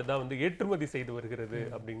ஒரு நாடு தான் வந்து ஏற்றுமதி செய்து வருகிறது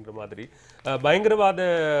அப்படிங்கிற மாதிரி பயங்கரவாத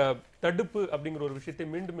தடுப்பு அப்படிங்கிற ஒரு விஷயத்தை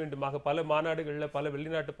மீண்டும் மீண்டுமாக பல மாநாடுகளில் பல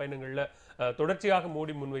வெளிநாட்டு பயணங்களில் தொடர்ச்சியாக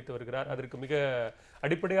மோடி முன்வைத்து வருகிறார். அதற்கு மிக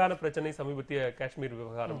அடிப்படையான பிரச்சனை சமீபத்திய காஷ்மீர்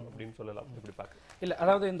விவகாரம் அப்படின்னு சொல்லலாம். எப்படி பார்க்க இல்லை,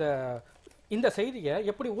 அதாவது இந்த செய்தியை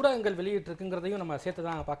எப்படி ஊடகங்கள் வெளியிட்டிருக்குங்கிறதையும் நம்ம சேர்த்து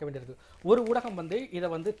தான் பார்க்க வேண்டியிருக்கு. ஒரு ஊடகம் வந்து இதை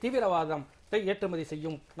வந்து தீவிரவாதத்தை ஏற்றுமதி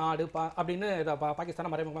செய்யும் நாடு அப்படின்னு இதை பாகிஸ்தானை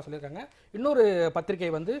மறைமுகமாக சொல்லியிருக்காங்க. இன்னொரு பத்திரிகை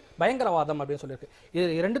வந்து பயங்கரவாதம் அப்படின்னு சொல்லியிருக்கு.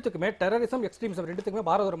 இது ரெண்டுத்துக்குமே டெரரிசம் எக்ஸ்ட்ரீமிசம் ரெண்டுத்துக்குமே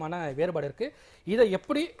பாரதூரமான வேறுபாடு இருக்குது. இதை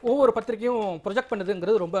எப்படி ஒவ்வொரு பத்திரிகையும் ப்ரொஜெக்ட்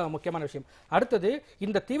பண்ணுதுங்கிறது ரொம்ப முக்கியமான விஷயம். அடுத்தது,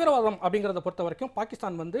 இந்த தீவிரவாதம் அப்படிங்கிறத பொறுத்த வரைக்கும்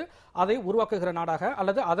பாகிஸ்தான் வந்து அதை உருவாக்குகிற நாடாக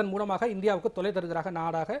அல்லது அதன் மூலமாக இந்தியாவுக்கு தொலை தருகிற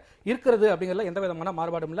நாடாக இருக்கிறது அப்படிங்கிறதுல எந்த விதமான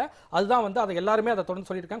மாறுபாடும் இல்லை. அதுதான் வந்து அதை எல்லாருமே அதை தொடர்ந்து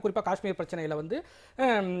சொல்லியிருக்காங்க. குறிப்பாக காஷ்மீர் பிரச்சனையில் வந்து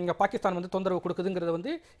பாகிஸ்தான் வந்து தொந்தரவு கொடுக்குதுங்கிறது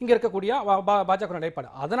வந்து இங்கே இருக்கக்கூடிய பாஜக நிலைப்பாடு.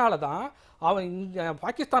 அதனால தான்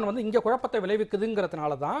பாகிஸ்தான் வந்து இங்கே குழப்பத்தை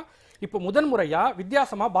விளைவிக்குதுங்கிறதுனால தான் இப்போ முதன்முறையாக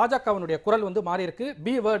வித்தியாசமாக பாஜகவினுடைய குரல் வந்து மாறி இருக்கு.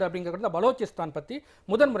 பி வேர்டு அப்படிங்கிறது பலோச்சிஸ்தான் பற்றி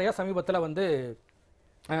முதன்முறையாக சமீபத்தில் வந்து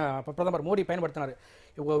பிரதமர் மோடி பயன்படுத்தினார்.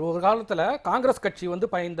 ஒரு காலத்தில் காங்கிரஸ் கட்சி வந்து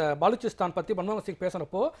இந்த பலூச்சிஸ்தான் பற்றி மன்மோகன் சிங்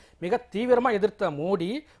பேசினப்போ மிக தீவிரமாக எதிர்த்த மோடி,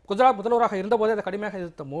 குஜராத் முதல்வராக இருந்தபோதே அதை கடுமையாக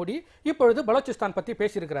எதிர்த்த மோடி இப்பொழுது பலூச்சிஸ்தான் பற்றி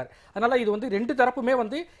பேசியிருக்கிறார். அதனால இது வந்து ரெண்டு தரப்புமே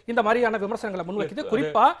வந்து இந்த மாதிரியான விமர்சனங்களை முன்வைக்குது.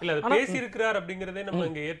 குறிப்பா பேசியிருக்கிறார் அப்படிங்கிறதே நம்ம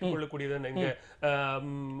இங்க ஏற்றுக்கொள்ளக்கூடியது.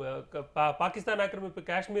 பாகிஸ்தான் ஆக்கிரமிப்பு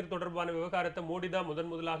காஷ்மீர் தொடர்பான விவகாரத்தை மோடி தான்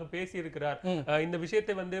முதலாக பேசியிருக்கிறார். இந்த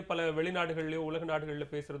விஷயத்தை வந்து பல வெளிநாடுகளிலோ உலக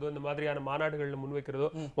நாடுகளில் பேசுறதோ இந்த மாதிரியான மாநாடுகளில் முன்வைக்கிறதோ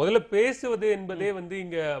முதல்ல பேசுவது என்பதே வந்து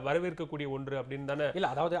இங்க வரவேற்கக்கூடிய ஒன்று அப்படின்னு தானே. இல்ல,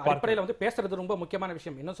 அதாவது அடிப்படையில் வந்து பேசுறது ரொம்ப முக்கியமான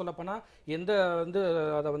விஷயம். இன்னும் சொல்ல போனா எந்த வந்து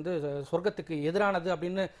அதை வந்து சொர்க்கத்துக்கு எதிரானது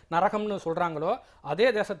அப்படின்னு நரகம்னு சொல்றாங்களோ அதே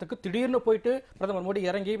தேசத்துக்கு திடீர்னு போயிட்டு பிரதமர் மோடி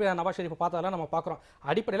இறங்கி நவாஸ் ஷெரீஃபை பார்த்ததெல்லாம் நம்ம பார்க்குறோம்.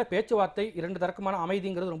 அடிப்படையில் பேச்சுவார்த்தை இரண்டு தரக்குமான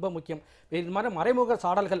அமைதிங்கிறது ரொம்ப முக்கியம். இது மாதிரி மறைமுக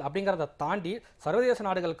சாடல்கள் அப்படிங்கிறத தாண்டி சர்வதேச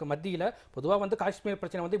நாடுகளுக்கு மத்தியில் பொதுவாக வந்து காஷ்மீர்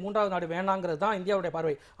பிரச்சனை வந்து மூன்றாவது நாடு வேணாங்கிறது தான் இந்தியாவுடைய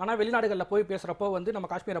பார்வை. ஆனால் வெளிநாடுகளில் போய் பேசுகிறப்போ வந்து நம்ம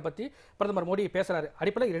காஷ்மீரை பற்றி பிரதமர் மோடி பேசுகிறாரு.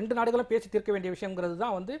 அடிப்படையில் இரண்டு நாடுகளும் பேசி தீர்க்க வேண்டிய விஷயங்கிறது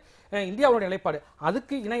தான் வந்து இந்தியாவுடைய நிலைப்பாடு.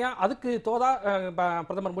 அதுக்கு இணையா அதுக்கு தோதா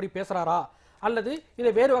பிரதமர் மோடி பேசுறாரா அல்லது இதை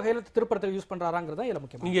வேறு வகையில் திருப்பறத்துக்கு யூஸ் பண்றாராங்கிறது இதுல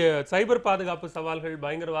முக்கியம். நீங்க சைபர் பாதுகாப்பு சவால்கள்,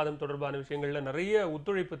 பயங்கரவாதம் தொடர்பான விஷயங்கள்ல நிறைய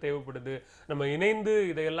ஒத்துழைப்பு தேவைப்படுது, நம்ம இணைந்து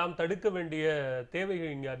இதையெல்லாம் தடுக்க வேண்டிய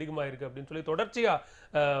தேவைகள் இங்க அதிகமா இருக்கு அப்படின்னு சொல்லி தொடர்ச்சியா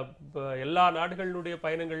எல்லா நாடுகளுடைய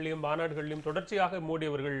பயணங்கள்லையும் மாநாடுகள்லையும் தொடர்ச்சியாக மோடி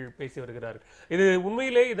அவர்கள் பேசி வருகிறார்கள். இது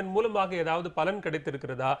உண்மையிலே இதன் மூலமாக ஏதாவது பலன்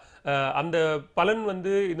கிடைத்திருக்கிறதா? அந்த பலன்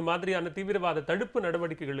வந்து இது மாதிரியான தீவிரவாத தடுப்பு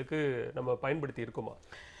நடவடிக்கைகளுக்கு நம்ம பயன்படுத்தி இருக்குமா?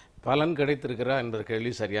 பலன் கிடைத்திருக்கிறா என்பது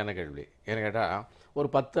கேள்வி சரியான கேள்வி. ஏன்னு கேட்டால் ஒரு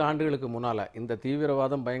 10 ஆண்டுகளுக்கு முன்னால் இந்த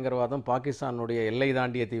தீவிரவாதம் பயங்கரவாதம் பாகிஸ்தானுடைய எல்லை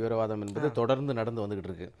தாண்டிய தீவிரவாதம் என்பது தொடர்ந்து நடந்து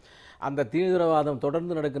வந்துக்கிட்டு இருக்கு. அந்த தீவிரவாதம்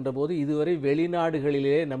தொடர்ந்து நடக்கின்ற போது இதுவரை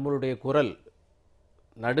வெளிநாடுகளிலே நம்மளுடைய குரல்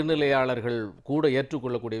நடுநிலையாளர்கள் கூட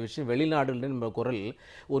ஏற்றுக்கொள்ளக்கூடிய விஷயம் வெளிநாடுகளில் நம்ம குரல்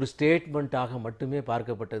ஒரு ஸ்டேட்மெண்ட்டாக மட்டுமே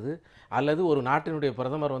பார்க்கப்பட்டது. அல்லது ஒரு நாட்டினுடைய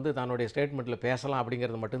பிரதமர் வந்து தன்னுடைய ஸ்டேட்மெண்ட்டில் பேசலாம்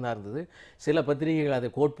அப்படிங்கிறது மட்டும்தான் இருந்தது. சில பத்திரிகைகள்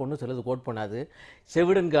அதை கோட் பண்ணும், சிலது கோட் பண்ணாது.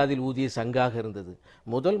 செவிடன் காதில் ஊதிய சங்காக இருந்தது.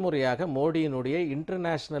 முதல் முறையாக மோடியினுடைய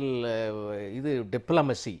இன்டர்நேஷ்னல்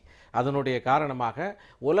டிப்ளமசி அதனுடைய காரணமாக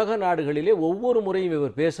உலக நாடுகளிலே ஒவ்வொரு முறையும்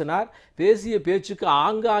இவர் பேசினார். பேசிய பேச்சுக்கு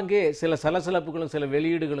ஆங்காங்கே சில சலசலப்புகளும் சில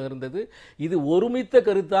வெளியீடுகளும் இருந்தது. இது ஒருமித்த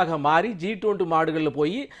கருத்தாக மாறி G20 நாடுகளில்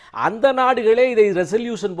போய் அந்த நாடுகளே இதை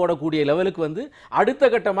ரெசல்யூஷன் போடக்கூடிய லெவலுக்கு வந்து அடுத்த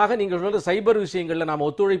கட்டமாக நீங்கள் சொல்கிற சைபர் விஷயங்களில் நாம்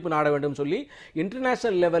ஒத்துழைப்பு நாட வேண்டும் சொல்லி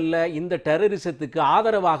இன்டர்நேஷனல் லெவலில் இந்த டெரரிசத்துக்கு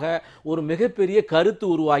ஆதரவாக ஒரு மிகப்பெரிய கருத்து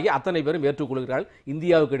உருவாகி அத்தனை பேரும் ஏற்றுக்கொள்கிறார்கள்.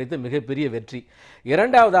 இந்தியாவுக்கு கிடைத்த மிகப்பெரிய வெற்றி.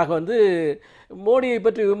 இரண்டாவதாக வந்து மோடியை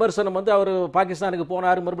பற்றி விமர்சனம் வந்து அவர் பாகிஸ்தானுக்கு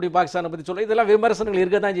போனார், மறுபடியும் பாகிஸ்தானை பற்றி சொல்ல, இதெல்லாம் விமர்சனங்கள்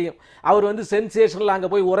இருக்க தான் செய்யும். அவர் வந்து சென்சேஷனல் அங்கே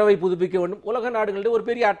போய் உறவை புதுப்பிக்க வேண்டும், உலக நாடுகளில் ஒரு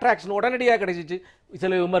பெரிய அட்ராக்ஷன் உடனடியாக கிடைச்சிச்சு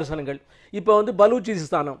சில விமர்சனங்கள். இப்போ வந்து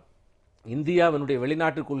பலூச்சிஸ்தானம் இந்தியாவினுடைய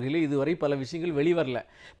வெளிநாட்டு கொள்கையிலே இதுவரை பல விஷயங்கள் வெளிவரல.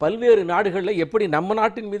 பல்வேறு நாடுகளில் எப்படி நம்ம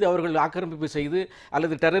நாட்டின் மீது அவர்கள் ஆக்கிரமிப்பு செய்து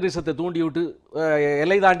அல்லது டெரரிசத்தை தூண்டிவிட்டு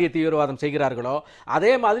எல்லை தாண்டிய தீவிரவாதம் செய்கிறார்களோ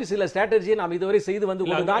அதே மாதிரி சில ஸ்ட்ராட்டஜியை நாம் இதுவரை செய்து வந்து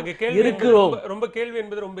கொண்டுதான் இருக்கிறோம். ரொம்ப கேள்வி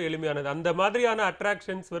என்பது ரொம்ப எளிமையானது. அந்த மாதிரியான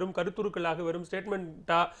அட்ராக்ஷன்ஸ் வெறும் கருத்துருக்களாக வெறும்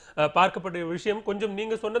ஸ்டேட்மெண்டா பார்க்கப்பட்ட விஷயம் கொஞ்சம்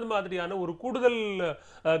நீங்க சொன்னது மாதிரியான ஒரு கூடுதல்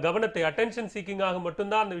கவனத்தை அட்டென்ஷன் சீக்கிங்காக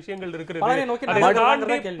மட்டும்தான் அந்த விஷயங்கள் இருக்கிறது.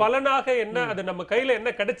 பலனாக என்ன அது நம்ம கையில என்ன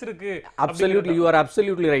கிடைச்சிருக்கு? Absolutely, you are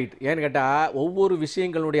absolutely right. ஏன்னு கேட்டா ஒவ்வொரு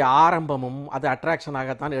விஷயங்களுடைய ஆரம்பமும் அது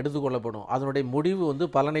அட்ராக்ஷனாகத்தான் எடுத்துக்கொள்ளப்படும். அதனுடைய முடிவு வந்து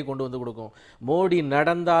பலனை கொண்டு வந்து கொடுக்கும். மோடி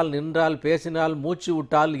நடந்தால், நின்றால், பேசினால், மூச்சு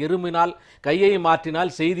விட்டால், இருமினால், கையை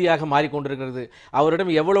மாற்றினால் செய்தியாக மாறிக்கொண்டிருக்கிறது.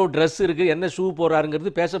 அவரிடம் எவ்வளவு ட்ரெஸ் இருக்கு, என்ன ஷூ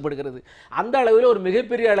போறாருங்கிறது பேசப்படுகிறது. அந்த அளவில் ஒரு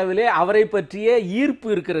மிகப்பெரிய அளவிலே அவரை பற்றிய ஈர்ப்பு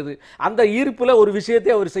இருக்கிறது. அந்த ஈர்ப்புல ஒரு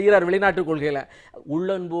விஷயத்தை அவர் செய்கிறார் வெளிநாட்டு கொள்கையில.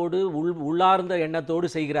 உள்ளன்போடு உள்ளார்ந்த எண்ணத்தோடு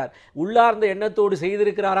செய்கிறார். உள்ளார்ந்த எண்ணத்தோடு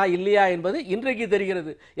செய்திருக்கிறாரா இல்லையா என்பது இன்றைக்கு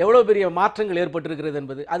தெரிகிறது. எவ்வளவு பெரிய மாற்றங்கள் ஏற்பட்டிருக்கிறது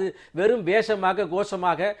என்பது அது வெறும் வேஷமாக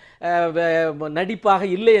கோஷமாக நடிப்பாக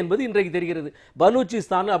இல்லை என்பது இன்றைக்கு தெரிகிறது.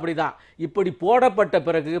 பலூச்சிஸ்தான் அப்படிதான். இப்படி போடப்பட்ட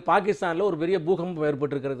பிறகு பாகிஸ்தானில் ஒரு பெரிய பூகம்பம்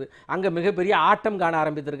ஏற்பட்டிருக்கிறது. அங்க மிகப்பெரிய ஆட்டம் காண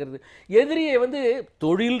ஆரம்பித்திருக்கிறது. எதிரியை வந்து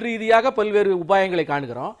தொழில் ரீதியாக பல்வேறு உபாயங்களை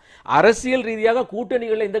காணுகிறோம். அரசியல் ரீதியாக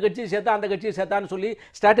கூட்டணிகளில் இந்த கட்சியை சேர்த்தா அந்த கட்சியை சேர்த்தான்னு சொல்லி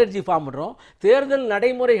ஸ்ட்ராட்டஜி ஃபார்ம் பண்றோம். தேர்தல்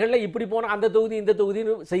நடைமுறைகளில் இப்படி போன அந்த தொகுதி இந்த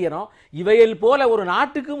தொகுதின்னு செய்யறோம். இவையில் போல ஒரு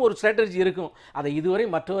நாட்டுக்கும் ஒரு ஸ்ட்ராட்டஜி இருக்கும். அதை இதுவரை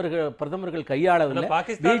மற்றவர்கள் பிரதமர்கள் கையாளவில்லை.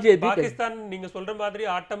 பாகிஸ்தான் நீங்க சொல்ற மாதிரி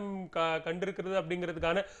ஆட்டம் கண்டிருக்கிறது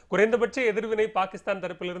அப்படிங்கிறதுக்கான குறைந்தபட்ச எதிர்வினை பாகிஸ்தான்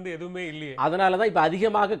தரப்பிலிருந்து எதுவுமே இல்லையே. அதனாலதான் இப்ப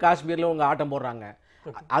அதிகமாக காஷ்மீர்ல அவங்க ஆட்டம் போடுறாங்க.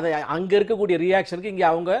 அதை அங்க இருக்கக்கூடிய ரியாக்ஷனுக்கு இங்க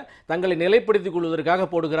அவங்க தங்களை நிலைப்படுத்திக் கொள்வதற்காக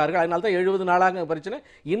போடுகிறார்கள். அதனால தான் 70 நாளாக பிரச்சனை.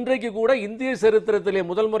 இன்றைக்கு கூட இந்திய சரித்திரத்திலே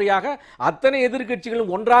முதல் முறையாக அத்தனை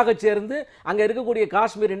எதிர்க்கட்சிகளும் ஒன்றாக சேர்ந்து அங்க இருக்கக்கூடிய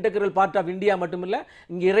Kashmir integral part of India மட்டுமில்ல,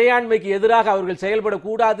 இங்க இறையாண்மைக்கு எதிராக அவர்கள்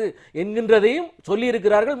செயல்படக்கூடாது என்கின்றதையும் சொல்லி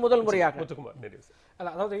இருக்கிறார்கள் முதல் முறையாக.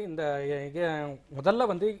 அதாவது இந்த முதல்ல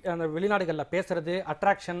வந்து அந்த வெளிநாடுகளில் பேசுறது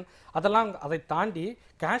அட்ராக்ஷன் அதெல்லாம் அதை தாண்டி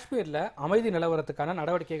காஷ்மீரில் அமைதி நிலவரத்துக்கான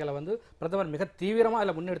நடவடிக்கைகளை வந்து பிரதமர் மிக தீவிரமாக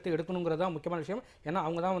அதில் முன்னெடுத்து எடுக்கணுங்கிறது தான் முக்கியமான விஷயம். ஏன்னா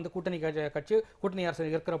அவங்க தான் வந்து கூட்டணி அரசு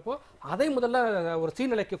இருக்கிறப்போ அதை முதல்ல ஒரு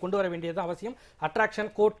சீர்நிலைக்கு கொண்டு வர வேண்டியது அவசியம்.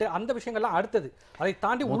 அட்ராக்ஷன் கோட்டு அந்த விஷயங்கள்லாம் அடுத்தது. அதை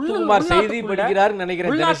தாண்டி செய்தி படிக்கிறார்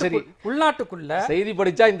நினைக்கிறேன். உள்நாட்டுக்குள்ள செய்தி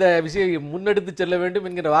படிச்சா இந்த விஷயம் முன்னெடுத்து செல்ல வேண்டும்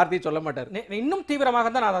என்கிற வார்த்தையை சொல்ல மாட்டார். இன்னும் தீவிரமாக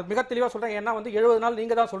தான் நான் மிக தெளிவாக சொல்றேன். ஏன்னா வந்து 70 நாள்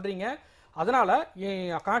நீங்க தான் சொல்றீங்க. அதனால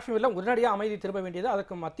காஷ்மீர்ல உடனடியாக அமைதி திரும்ப வேண்டியது,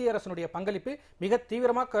 அதுக்கு மத்திய அரசினுடைய பங்களிப்பு மிக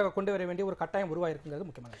தீவிரமாக கொண்டு வர வேண்டிய ஒரு கட்டாயம் உருவாயிருக்கிறது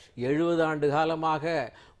முக்கியமான விஷயம். 70 ஆண்டு காலமாக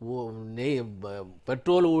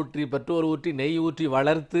பெட்ரோல் ஊற்றி நெய் ஊற்றி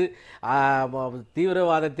வளர்த்து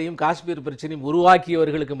தீவிரவாதத்தையும் காஷ்மீர் பிரச்சனையும்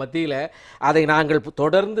உருவாக்கியவர்களுக்கு மத்தியில் அதை நாங்கள்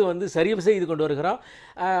தொடர்ந்து வந்து சரி செய்து கொண்டு வருகிறோம்.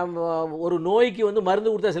 ஒரு நோய்க்கு வந்து மருந்து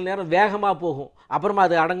கொடுத்தா சில நேரம் வேகமாக போகும், அப்புறமா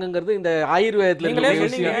அது அடங்குங்கிறது இந்த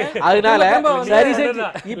ஆயுர்வேதத்தில். அதனால சரி செஞ்சு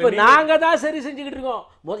இப்ப நாங்க தான் சரி செஞ்சுக்கிட்டு இருக்கோம்.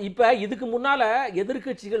 இப்ப இதுக்கு முன்னால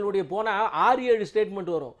எதிர்கட்சிகளுடைய போனா 6-7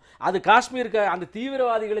 ஸ்டேட்மெண்ட் வரும். அது காஷ்மீருக்கு அந்த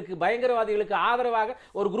தீவிரவாதிகளுக்கு பயங்கரவாதிகளுக்கு ஆதரவாக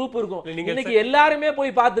ஒரு குரூப் இருக்கும். இன்னைக்கு எல்லாருமே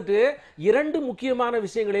போய் பார்த்துட்டு 2 முக்கியமான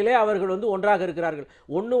விஷயங்களிலே அவர்கள் வந்து ஒன்றாக இருக்கிறார்கள்.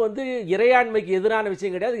 ஒன்னு வந்து இறையாண்மைக்கு எதிரான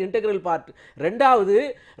விஷயம் கிடையாது, இன்டெகிரல் பார்ட். ரெண்டாவது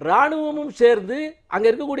ராணுவமும் சேர்ந்து அங்க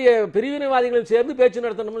இருக்கக்கூடிய பிரிவினைவாதிகளும் சேர்ந்து பேச்சு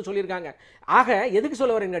நடத்தணும்னு சொல்லியிருக்காங்க. ஆக எதுக்கு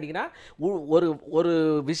சொல்ல வரேன்னு கேட்டீங்கன்னா, ஒரு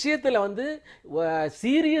விஷயத்துல வந்து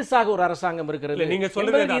சீரியஸாக ஒரு அரசாங்கம் இருக்கிறது. நீங்க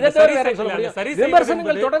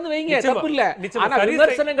விமர்சனங்கள் தொடர்ந்து வைங்க, தப்பு இல்ல. ஆனா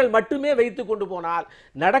விமர்சனங்கள் மட்டுமே வைத்துக் கொண்டு போனால்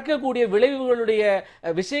நடக்கக்கூடிய விளைவுகளுடைய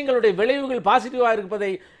விஷயங்களுடைய விளைவுகள் பாசிட்டிவா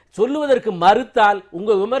இருப்பதை சொல்லுவதற்கு மறுத்தால்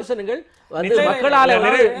உங்க விமர்சனங்கள்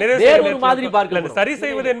சரி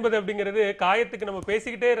செய்வது என்பது அப்படிங்கிறது காயத்துக்கு நம்ம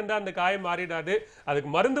பேசிக்கிட்டே இருந்தா அந்த காயம் மாறிடாது. அதுக்கு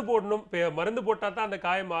மருந்து போடணும். மருந்து போட்டா தான் அந்த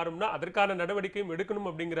காயம் மாறும்னா அதற்கான நடவடிக்கையும் எடுக்கணும்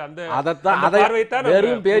அப்படிங்கிற அந்த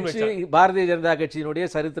வெறும் பேச்சு பாரதிய ஜனதா கட்சியினுடைய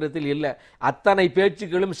சரித்திரத்தில் இல்ல. அத்தனை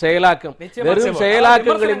பேச்சுக்களும் செயலாக்கம், வெறும்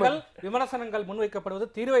செயலாக்கங்களும் விமர்சனங்கள் முன்வைக்கப்படுவது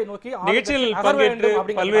தீர்வை நோக்கி. நிகழ்ச்சியில் பங்கேற்று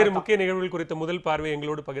பல்வேறு முக்கிய நிகழ்வுகள் குறித்த முதல் பார்வை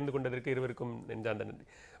எங்களோடு பகிர்ந்து கொண்டதற்கு இருவருக்கும் நெஞ்சார்ந்த நன்றி.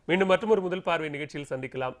 மீண்டும் மற்றொரு முதல் பார்வை நிகழ்ச்சியில்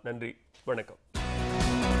சந்திக்கலாம். நன்றி, வணக்கம்.